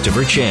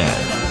Christopher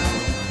Chan.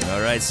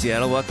 All right,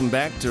 Seattle, welcome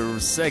back to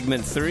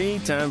segment 3.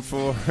 Time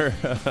for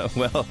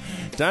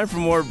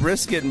more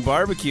brisket and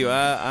barbecue.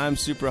 I'm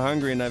super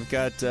hungry, and I've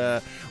got,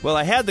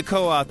 I had the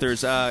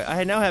co-authors.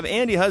 I now have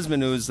Andy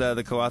Husband, who's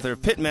the co-author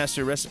of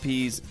Pitmaster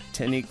Recipes,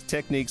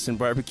 Techniques, and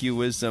Barbecue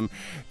Wisdom.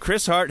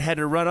 Chris Hart had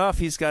to run off.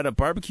 He's got a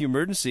barbecue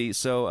emergency,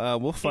 so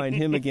we'll find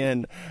him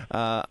again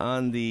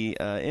on the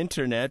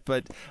internet.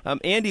 But,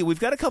 Andy, we've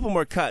got a couple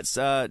more cuts.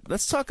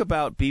 Let's talk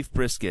about beef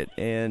brisket,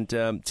 and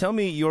tell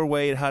me your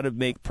way how to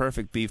make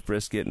perfect beef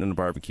brisket in a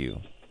barbecue.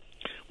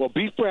 Well,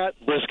 beef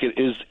brisket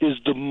is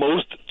the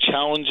most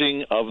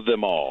challenging of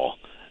them all.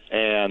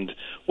 And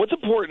what's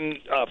important,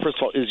 first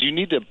of all, is you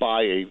need to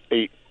buy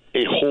a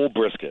whole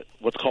brisket,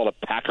 what's called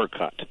a packer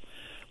cut.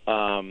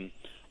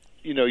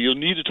 You'll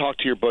need to talk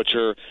to your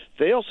butcher.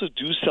 They also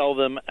do sell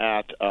them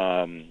at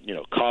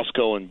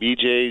Costco and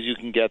BJ's. You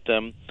can get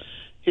them.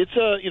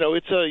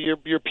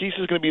 Your piece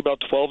is going to be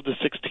about 12 to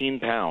 16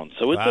 pounds.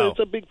 So it's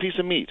a big piece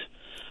of meat.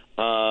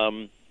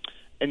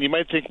 And you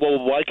might think,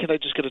 well, why can't I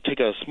just take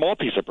a small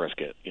piece of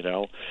brisket?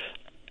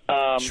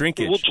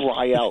 Shrinkage. It will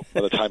dry out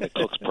by the time it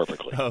cooks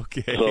perfectly.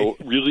 Okay. So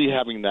really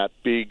having that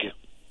big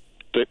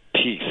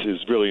piece is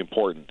really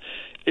important.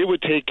 It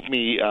would take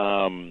me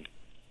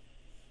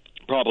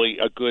probably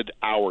a good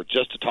hour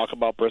just to talk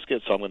about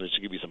brisket, so I'm going to just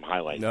give you some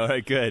highlights. All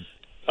right, good.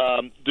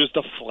 There's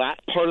the flat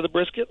part of the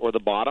brisket, or the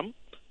bottom.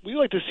 We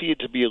like to see it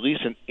to be at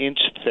least an inch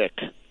thick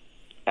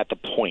at the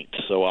point.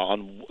 So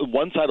on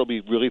one side it'll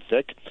be really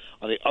thick.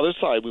 On the other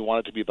side, we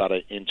want it to be about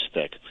an inch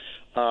thick.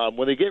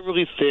 When they get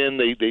really thin,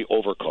 they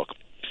overcook.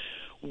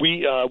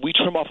 We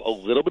trim off a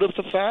little bit of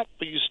the fat,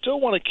 but you still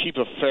want to keep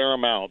a fair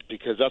amount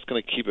because that's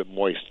going to keep it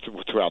moist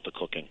throughout the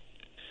cooking.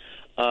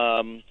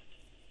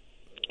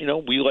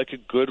 We like a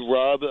good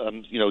rub.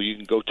 You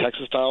can go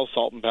Texas style,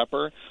 salt and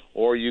pepper,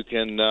 or you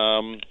can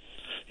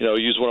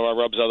use one of our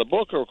rubs out of the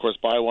book, or of course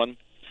buy one.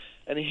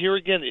 And here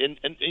again,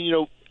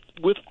 and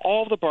with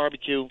all the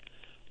barbecue,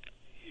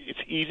 it's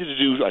easy to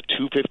do at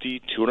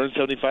 250,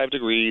 275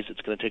 degrees.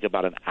 It's going to take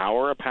about an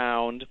hour a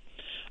pound.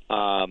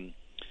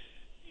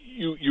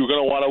 You're going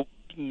to want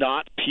to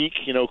not peek.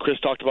 Chris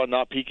talked about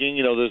not peeking.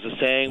 There's a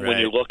saying, when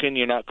you're looking,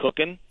 you're not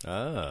cooking.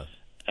 Ah.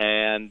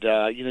 And,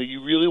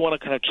 you really want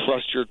to kind of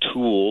trust your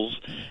tools.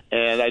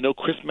 And I know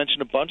Chris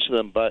mentioned a bunch of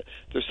them, but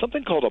there's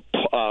something called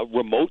a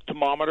remote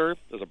thermometer.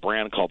 There's a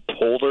brand called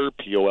Polder,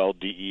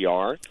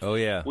 Polder. Oh,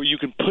 yeah. Where you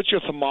can put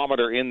your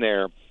thermometer in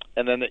there,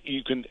 and then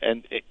you can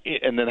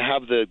and then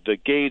have the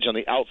gauge on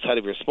the outside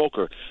of your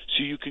smoker,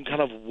 so you can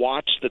kind of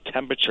watch the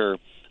temperature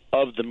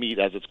of the meat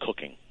as it's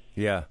cooking.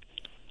 Yeah.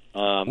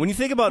 When you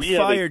think about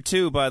fire,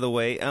 too, by the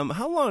way,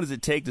 how long does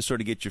it take to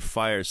sort of get your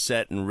fire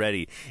set and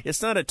ready?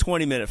 It's not a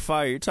 20-minute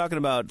fire. You're talking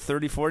about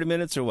 30, 40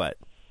 minutes or what?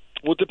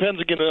 Well, it depends,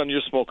 again, on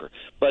your smoker.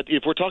 But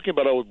if we're talking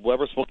about a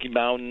Weber Smoky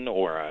Mountain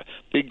or a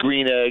Big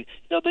Green Egg,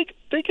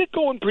 they get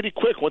going pretty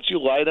quick once you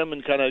light them,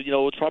 and kind of,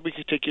 it probably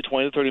could take you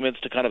 20 to 30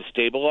 minutes to kind of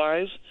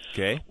stabilize.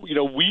 Okay.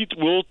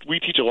 We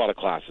teach a lot of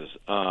classes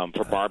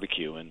for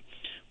barbecue, and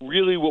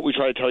really what we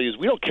try to tell you is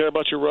we don't care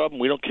about your rub and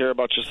we don't care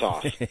about your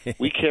sauce.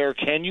 We care,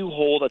 can you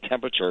hold a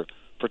temperature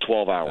for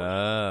 12 hours?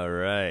 All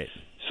right.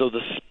 So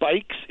the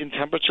spikes in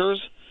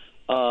temperatures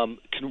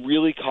can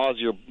really cause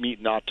your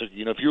meat not to,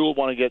 if you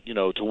want to get,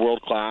 to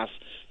world class,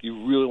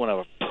 you really want to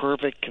have a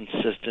perfect,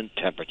 consistent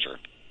temperature.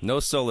 No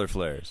solar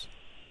flares.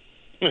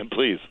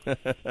 Please.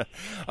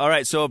 All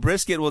right, so a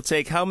brisket will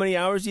take how many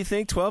hours, do you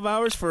think? 12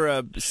 hours for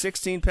a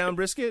 16-pound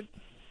brisket?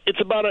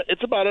 It's about a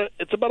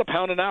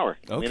pound an hour.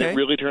 Okay. I mean, it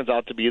really turns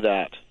out to be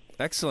that.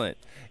 Excellent.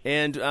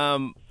 And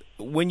I'm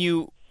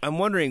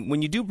wondering,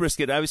 when you do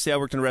brisket, obviously I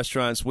worked in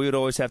restaurants, we would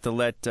always have to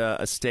let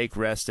a steak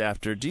rest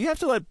after. Do you have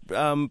to let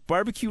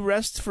barbecue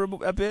rest for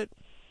a bit?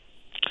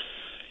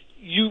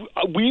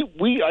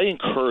 I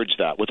encourage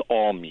that with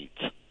all meats.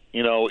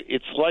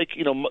 It's like,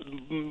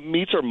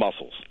 meats are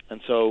muscles. And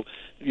so,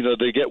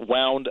 they get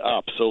wound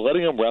up. So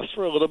letting them rest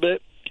for a little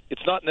bit,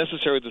 it's not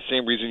necessarily the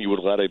same reason you would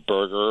let a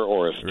burger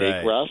or a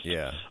steak rest.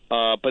 Yeah.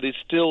 But it's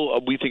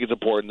still, we think it's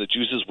important. The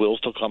juices will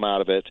still come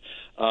out of it.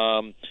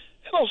 And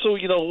also,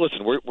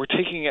 listen, we're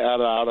taking it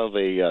out of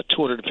a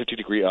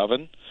 250-degree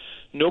oven.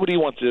 Nobody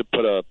wants to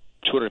put a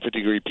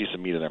 250-degree piece of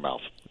meat in their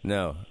mouth.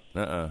 No.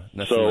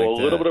 Nothing so like a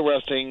little bit of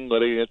resting,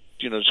 letting it,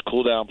 just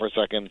cool down for a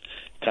second,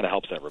 kind of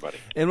helps everybody.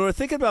 And when we're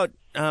thinking about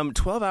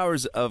 12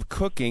 hours of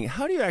cooking,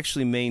 how do you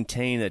actually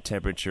maintain the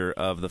temperature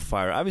of the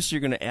fire? Obviously,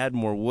 you're going to add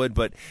more wood,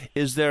 but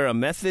is there a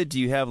method? Do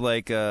you have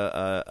like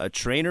a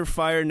trainer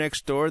fire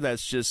next door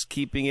that's just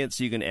keeping it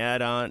so you can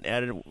add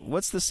it?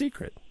 What's the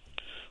secret?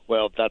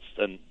 Well, that's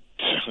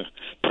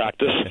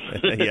practice.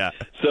 Yeah.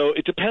 So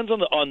it depends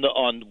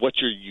on what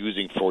you're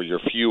using for your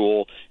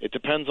fuel. It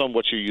depends on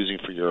what you're using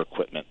for your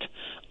equipment.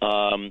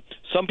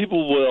 Some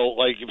people will,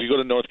 like if you go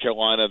to North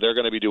Carolina, they're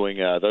going to be doing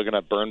they're going to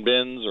have burn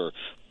bins so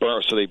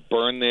they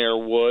burn their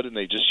wood and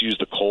they just use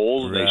the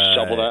coals and they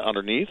shovel that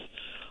underneath.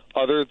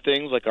 Other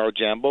things like our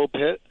Jambo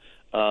pit,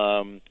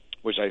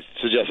 which I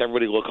suggest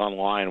everybody look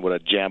online what a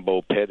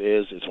Jambo pit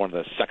is. It's one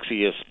of the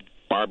sexiest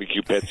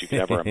barbecue pits you can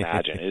ever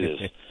imagine. It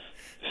is.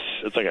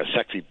 It's like a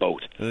sexy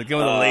boat. Does it come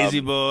with a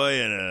lazy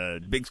boy and a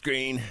big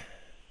screen?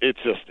 It's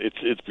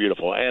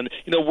beautiful, and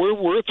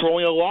we're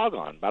throwing a log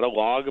on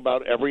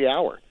about every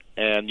hour,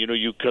 and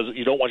because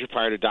you don't want your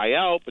fire to die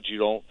out, but you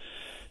don't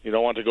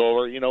want to go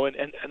over,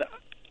 and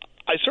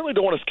I certainly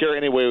don't want to scare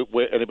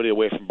anybody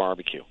away from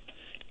barbecue,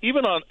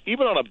 even on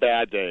a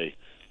bad day.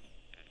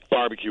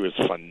 Barbecue is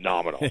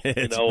phenomenal,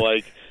 and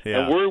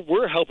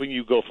we're helping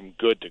you go from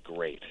good to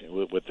great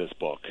with this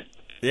book.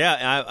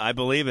 Yeah, I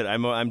believe it.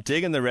 I'm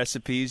digging the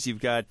recipes.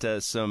 You've got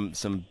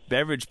some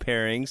beverage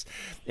pairings,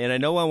 and I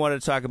know I want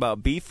to talk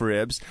about beef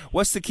ribs.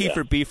 What's the key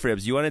for beef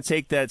ribs? You want to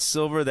take that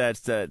silver,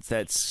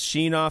 that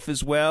sheen off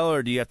as well,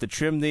 or do you have to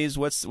trim these?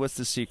 What's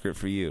the secret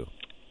for you?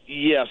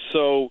 Yeah,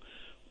 so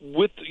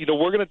we're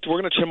gonna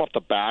trim off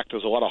the back.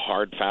 There's a lot of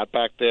hard fat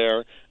back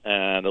there,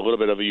 and a little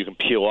bit of it you can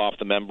peel off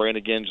the membrane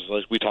again, just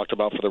like we talked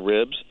about for the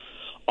ribs.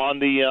 On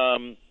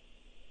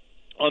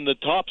the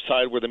top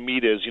side where the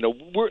meat is,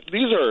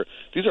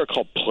 these are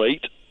called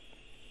plate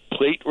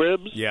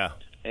ribs. Yeah.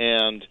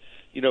 And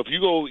if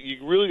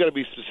you really got to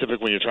be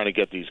specific when you're trying to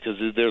get these because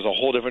there's a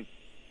whole different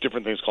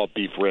things called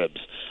beef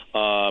ribs.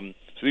 So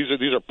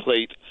these are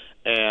plate,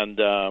 and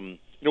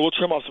we'll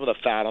trim off some of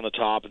the fat on the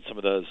top and some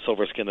of the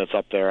silver skin that's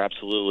up there.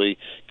 Absolutely,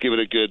 give it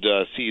a good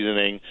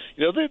seasoning.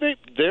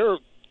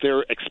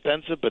 They're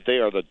expensive, but they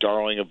are the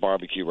darling of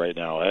barbecue right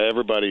now.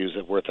 Everybody who's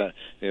worth their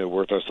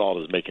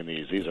salt is making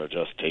these. These are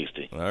just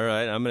tasty. All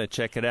right, I'm going to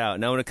check it out.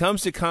 Now, when it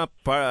comes to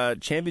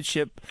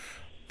championship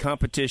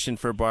competition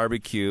for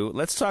barbecue,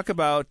 let's talk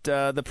about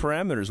the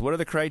parameters. What are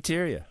the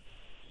criteria?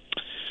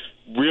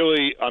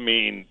 Really, I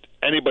mean,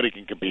 anybody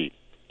can compete.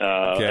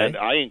 Okay. And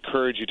I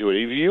encourage you to do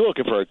it. If you're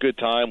looking for a good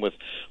time with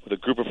a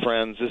group of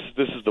friends,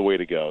 this is the way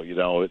to go.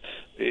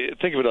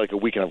 Think of it like a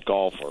weekend of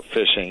golf or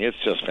fishing. It's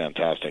just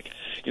fantastic.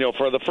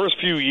 For the first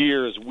few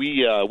years,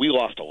 we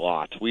lost a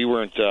lot. We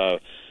weren't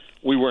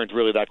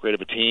really that great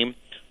of a team,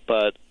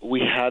 but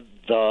we had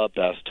the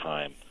best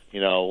time. A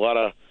lot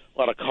of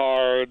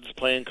cards,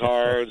 playing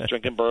cards,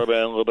 drinking bourbon,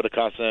 a little bit of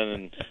cussing,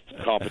 and some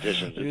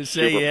competitions. You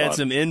say you had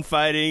some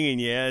infighting and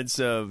you had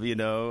some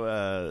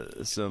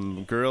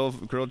girl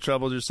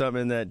troubles or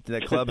something in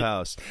that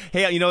clubhouse.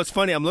 Hey, it's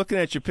funny. I'm looking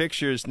at your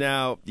pictures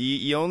now.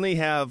 You only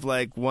have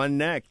like one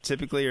neck,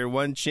 typically, or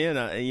one chin.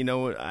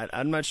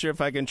 I'm not sure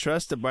if I can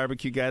trust a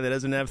barbecue guy that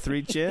doesn't have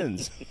three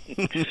chins.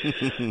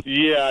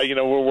 Yeah,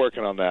 we're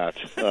working on that.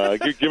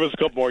 Give us a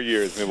couple more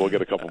years, maybe we'll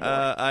get a couple more.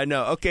 I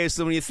know. Okay,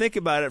 so when you think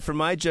about it, from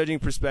my judging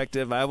perspective,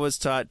 I was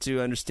taught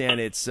to understand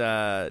its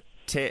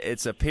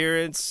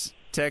appearance,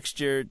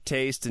 texture,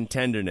 taste, and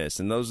tenderness,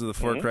 and those are the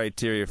four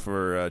criteria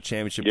for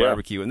championship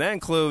barbecue, and that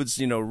includes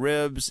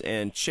ribs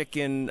and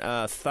chicken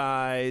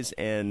thighs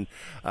and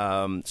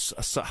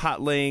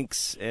hot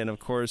links, and of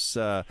course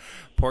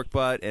pork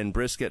butt and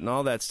brisket and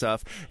all that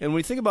stuff. And when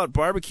we think about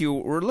barbecue,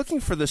 we're looking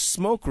for the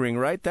smoke ring,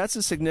 right? That's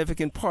a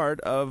significant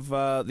part of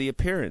the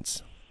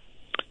appearance.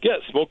 Yeah,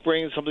 smoke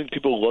ring is something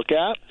people look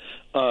at.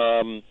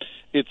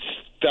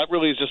 That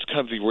really is just kind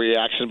of the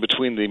reaction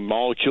between the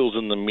molecules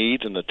in the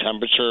meat and the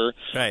temperature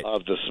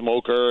of the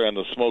smoker and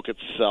the smoke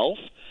itself.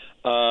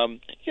 A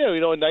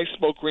nice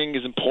smoke ring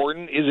is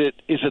important. Is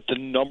it the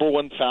number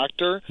one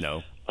factor?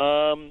 No.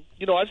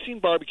 I've seen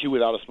barbecue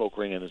without a smoke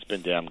ring, and it's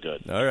been damn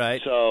good. All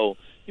right. So,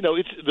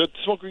 it's the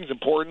smoke ring is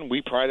important.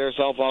 We pride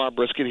ourselves on our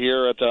brisket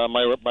here at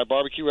my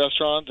barbecue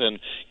restaurant, and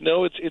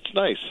it's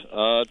nice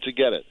to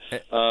get it.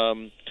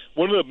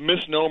 One of the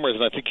misnomers,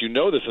 and I think you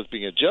know this as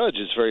being a judge,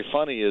 is very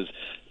funny. Is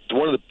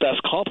one of the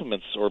best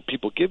compliments or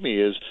people give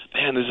me is,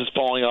 "Man, this is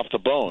falling off the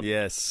bone."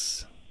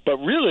 Yes. But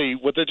really,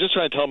 what they're just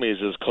trying to tell me is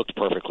it's cooked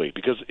perfectly.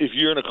 Because if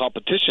you're in a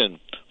competition,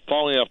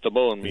 falling off the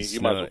bone means you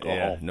might as well go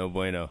home. No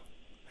bueno.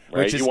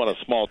 Right? You want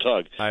a small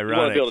tug. Ironic. You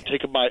want to be able to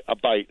take a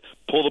bite,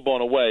 pull the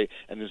bone away,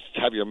 and just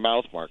have your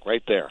mouth mark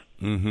right there.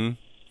 Mm-hmm.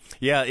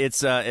 Yeah,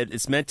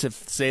 it's meant to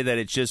say that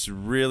it's just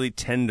really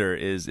tender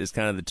is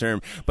kind of the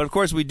term. But of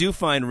course, we do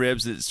find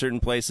ribs at certain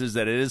places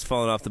that it is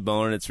falling off the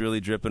bone and it's really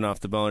dripping off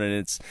the bone,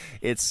 and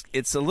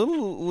it's a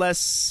little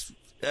less.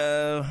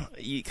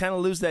 You kind of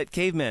lose that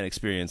caveman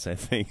experience, I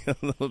think, a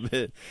little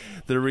bit.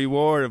 The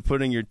reward of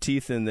putting your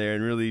teeth in there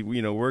and really,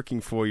 working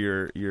for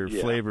your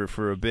flavor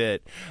for a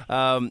bit.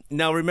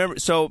 Now, remember,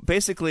 so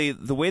basically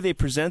the way they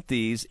present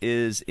these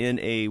is in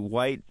a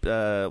white,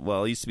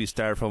 it used to be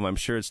styrofoam. I'm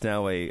sure it's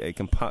now a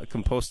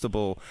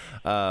compostable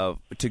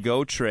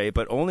to-go tray,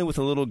 but only with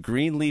a little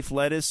green leaf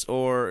lettuce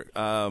or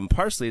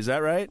parsley. Is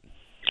that right?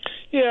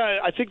 Yeah,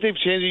 I think they've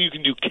changed it. You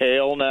can do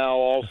kale now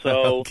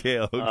also.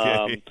 Kale,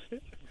 okay.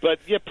 But,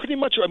 yeah, pretty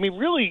much. I mean,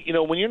 really,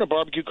 when you're in a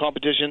barbecue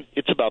competition,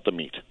 it's about the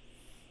meat.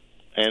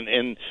 And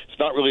it's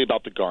not really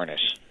about the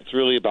garnish. It's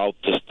really about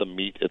just the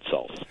meat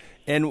itself.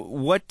 And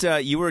what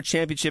you were a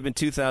championship in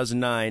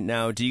 2009.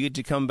 Now, do you get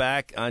to come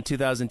back on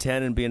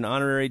 2010 and be an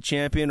honorary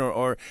champion,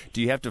 or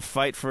do you have to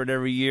fight for it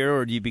every year,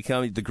 or do you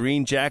become the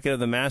green jacket of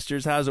the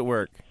Masters? How does it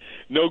work?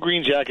 No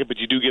green jacket, but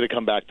you do get to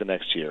come back the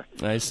next year.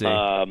 I see.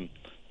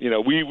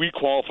 We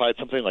qualified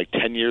something like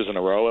 10 years in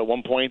a row at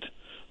one point.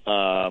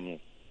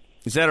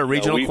 Is that a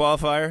regional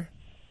qualifier?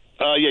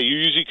 Yeah, you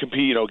usually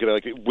compete,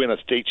 win a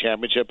state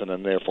championship, and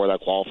then therefore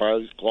that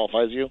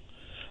qualifies you.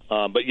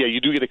 But yeah,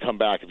 you do get to come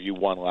back. If you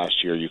won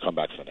last year, you come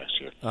back for the next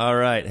year. All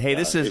right. Hey,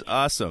 this is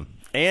awesome.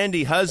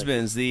 Andy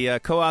Husbands, the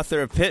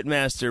co-author of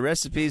Pitmaster,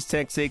 Recipes,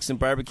 Techniques, and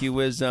Barbecue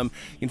Wisdom.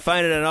 You can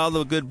find it at all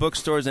the good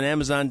bookstores and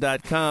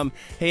Amazon.com.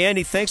 Hey,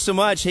 Andy, thanks so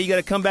much. Hey, you got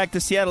to come back to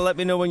Seattle. Let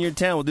me know when you're in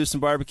town. We'll do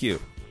some barbecue.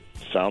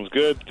 Sounds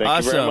good.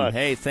 Thank you very much.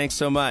 Hey, thanks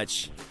so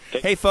much.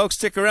 Hey, folks,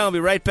 stick around.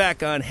 We'll be right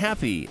back on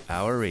Happy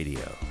Hour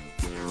Radio.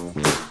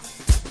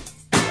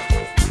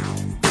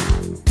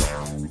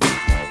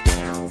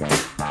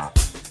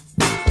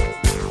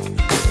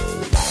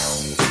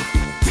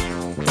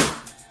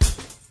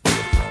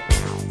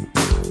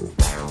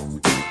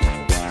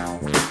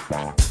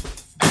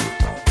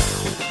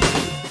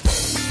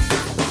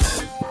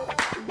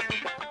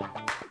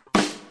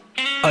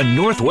 A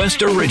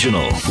Northwest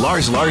original.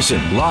 Lars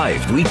Larson,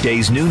 live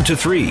weekdays noon to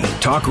 3.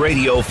 Talk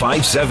Radio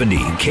 570,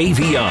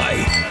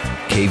 KVI.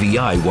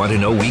 KVI Want to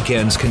Know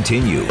Weekends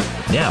continue.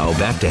 Now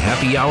back to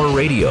Happy Hour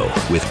Radio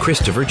with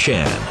Christopher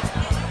Chan.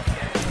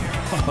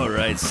 All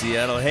right,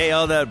 Seattle. Hey,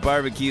 all that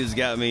barbecue's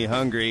got me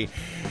hungry.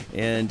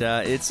 And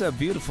it's a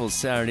beautiful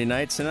Saturday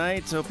night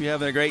tonight. Hope you're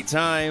having a great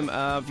time.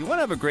 If you want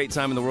to have a great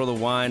time in the world of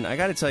wine, I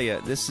got to tell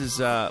you, this is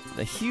a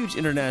huge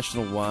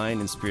international wine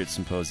and spirit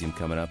symposium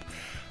coming up.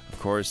 Of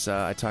course,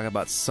 I talk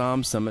about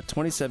Somm Summit,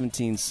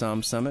 2017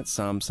 Somm Summit,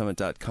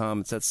 sommsummit.com.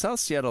 It's at South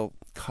Seattle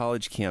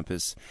College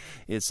campus.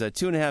 It's a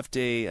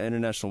 2.5-day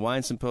international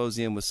wine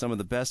symposium with some of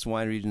the best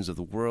wine regions of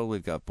the world.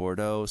 We've got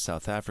Bordeaux,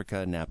 South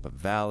Africa, Napa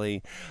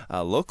Valley.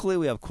 Locally,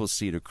 we have Cool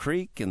Cedar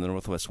Creek and the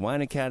Northwest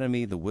Wine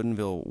Academy, the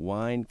Woodinville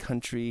Wine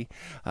Country.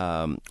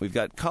 We've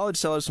got college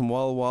sellers from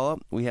Walla Walla.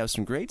 We have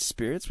some great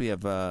spirits. We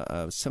have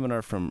a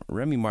seminar from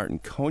Remy Martin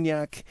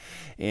Cognac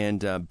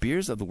and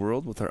beers of the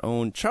world with our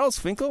own Charles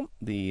Finkel,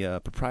 the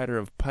proprietor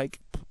of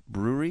Pike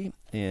Brewery,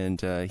 and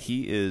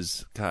he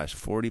is,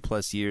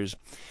 40-plus years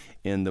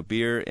in the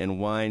beer and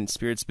wine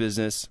spirits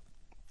business.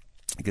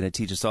 Going to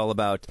teach us all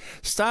about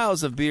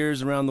styles of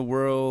beers around the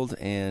world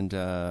and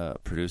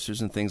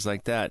producers and things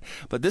like that.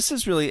 But this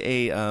is really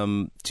a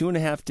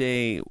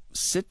 2.5-day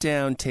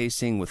sit-down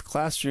tasting with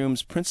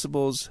classrooms,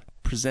 principals,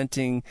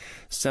 presenting,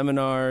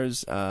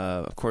 seminars.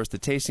 Of course, the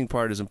tasting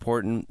part is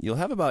important. You'll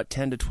have about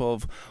 10 to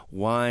 12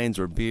 wines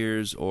or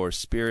beers or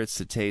spirits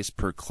to taste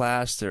per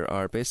class. There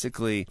are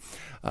basically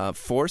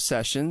 4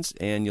 sessions,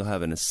 and you'll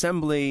have an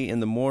assembly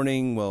in the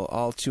morning. Well,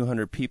 all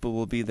 200 people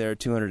will be there,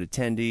 200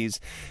 attendees,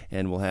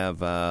 and we'll have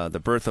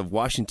the birth of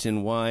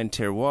Washington wine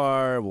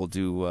terroir. We'll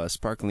do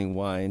sparkling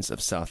wines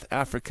of South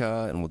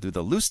Africa, and we'll do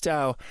the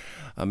Lustau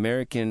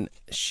American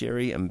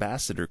Sherry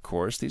Ambassador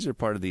course. These are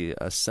part of the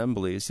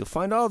assemblies. You'll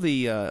find all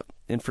the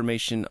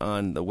information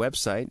on the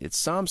website.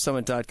 It's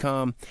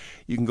sommsummit.com.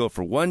 You can go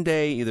for one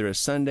day, either a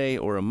Sunday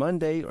or a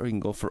Monday, or you can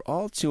go for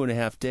all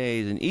 2.5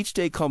 days, and each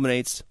day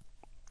culminates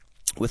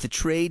with a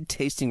trade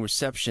tasting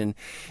reception.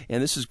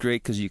 And this is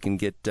great because you can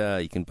get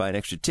you can buy an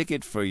extra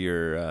ticket for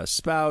your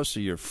spouse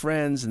or your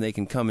friends, and they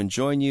can come and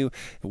join you.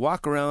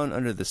 Walk around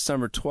under the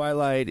summer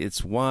twilight.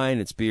 It's wine,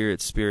 it's beer,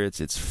 it's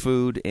spirits, it's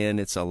food, and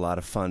it's a lot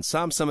of fun.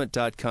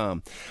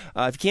 SomSummit.com.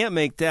 If you can't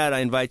make that, I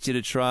invite you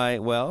to try,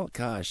 well,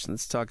 gosh,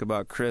 let's talk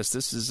about Chris.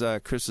 This is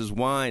Chris's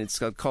wine. It's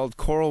called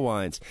Coral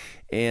Wines.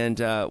 And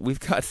we've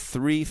got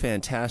 3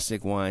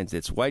 fantastic wines.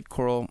 It's white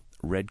coral,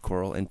 red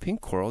coral, and pink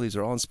coral. These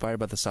are all inspired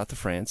by the south of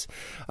France.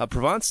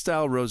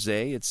 Provence-style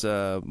rosé. It's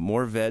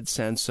Mourvedre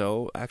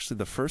Sanso, actually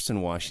the first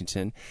in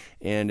Washington,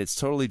 and it's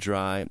totally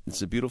dry.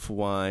 It's a beautiful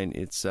wine.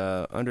 It's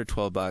under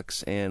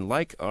 $12, and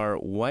like our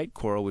white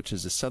coral, which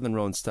is a Southern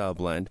Rhone-style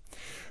blend,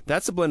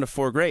 that's a blend of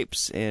 4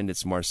 grapes, and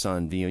it's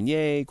Marsanne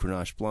Viognier,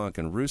 Grenache Blanc,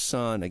 and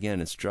Roussanne.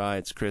 Again, it's dry,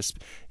 it's crisp,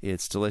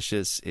 it's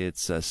delicious,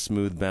 it's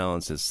smooth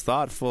balance, it's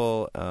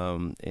thoughtful,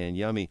 and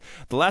yummy.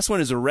 The last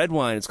one is a red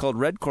wine. It's called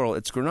Red Coral.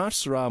 It's Grenache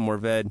Syrah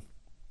Mourvedre.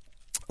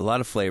 A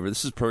lot of flavor.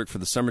 This is perfect for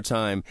the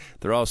summertime.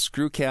 They're all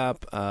screw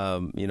cap.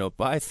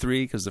 Buy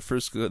 3 because the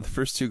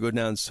first 2 go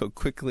down so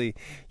quickly.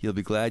 You'll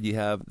be glad you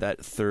have that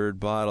 3rd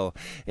bottle.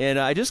 And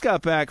I just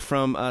got back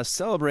from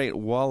Celebrate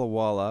Walla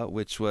Walla,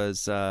 which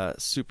was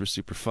super,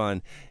 super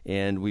fun.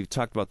 And we've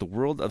talked about the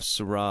world of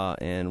Syrah.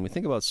 And when we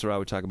think about Syrah,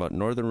 we talk about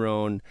Northern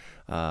Rhone.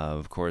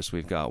 Of course,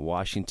 we've got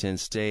Washington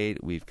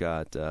State. We've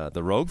got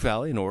the Rogue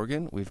Valley in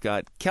Oregon. We've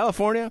got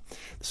California,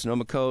 the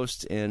Sonoma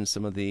Coast, and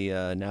some of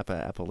the Napa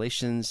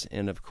Appalachians.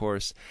 And, of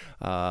course,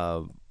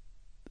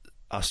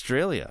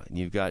 Australia.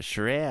 You've got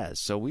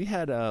Shiraz. So we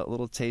had a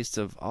little taste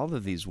of all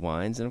of these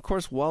wines. And, of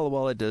course, Walla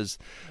Walla does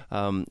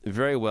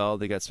very well.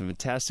 They got some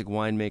fantastic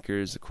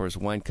winemakers. Of course,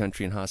 wine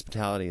country and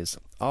hospitality is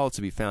all to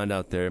be found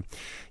out there.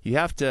 You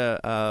have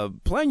to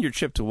plan your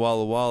trip to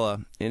Walla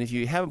Walla. And if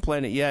you haven't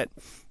planned it yet,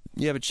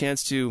 you have a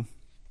chance to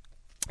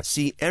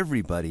see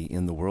everybody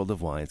in the world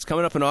of wine. It's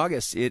coming up in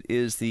August. It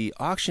is the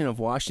Auction of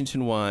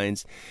Washington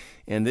Wines,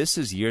 and this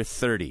is year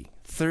 30.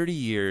 30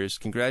 years.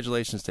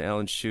 Congratulations to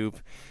Alan Shoup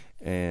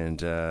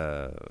and,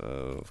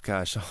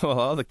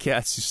 all the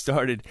cats who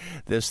started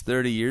this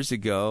 30 years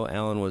ago.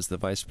 Alan was the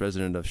vice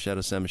president of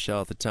Chateau Saint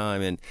Michel at the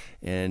time,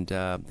 and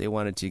they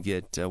wanted to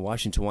get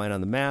Washington wine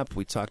on the map.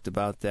 We talked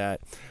about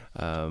that.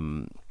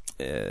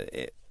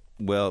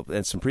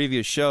 And some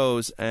previous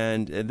shows,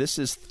 and this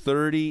is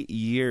 30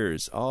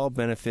 years, all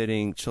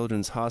benefiting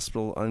Children's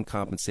Hospital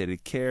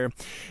uncompensated care,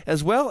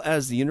 as well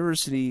as the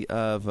University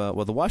of,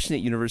 the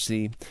Washington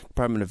University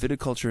Department of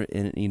Viticulture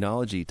and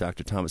Enology,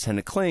 Dr. Thomas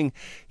Hennick Kling.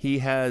 He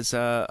has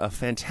a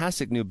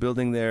fantastic new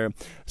building there,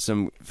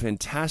 some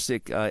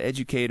fantastic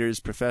educators,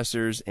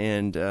 professors,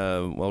 and,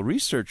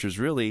 researchers,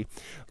 really,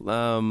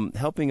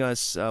 helping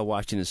us,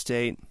 Washington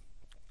State,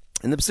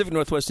 and the Pacific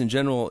Northwest in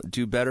general,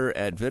 do better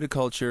at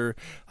viticulture,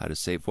 how to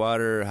save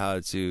water, how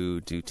to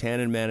do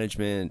tannin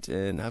management,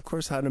 and, of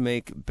course, how to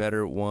make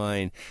better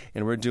wine.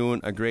 And we're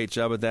doing a great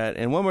job of that.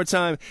 And one more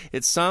time,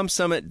 it's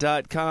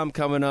SomSummit.com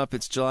coming up.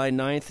 It's July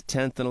 9th,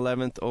 10th, and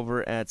 11th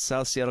over at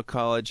South Seattle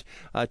College.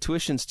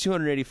 Tuition's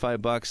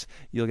 $285.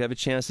 You'll have a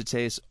chance to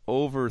taste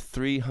over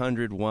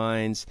 300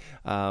 wines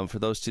for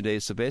those 2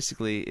 days. So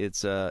basically,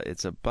 it's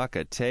a buck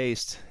a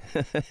taste,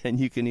 and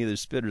you can either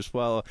spit or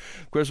swallow.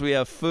 Of course, we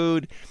have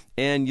food,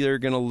 and you're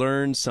going to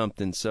learn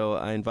something. So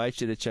I invite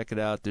you to check it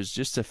out. There's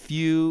just a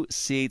few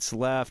seats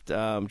left,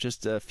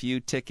 just a few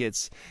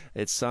tickets.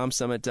 It's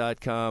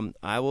SomSummit.com.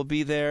 I will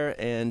be there,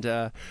 and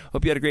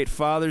hope you had a great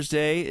Father's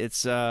Day.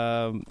 It's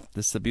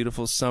the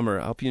beautiful summer.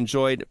 I hope you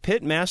enjoyed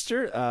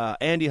Pitmaster,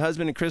 Andy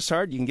Husband and Chris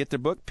Hart. You can get their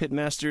book,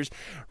 Pitmaster's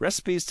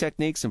Recipes,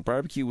 Techniques, and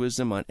Barbecue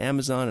Wisdom, on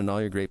Amazon and all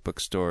your great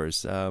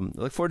bookstores. I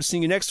look forward to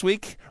seeing you next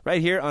week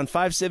right here on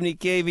 570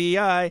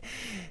 KVI.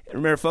 And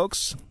remember,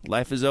 folks,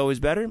 life is always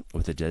better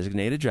with a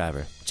designated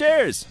driver.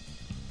 Cheers!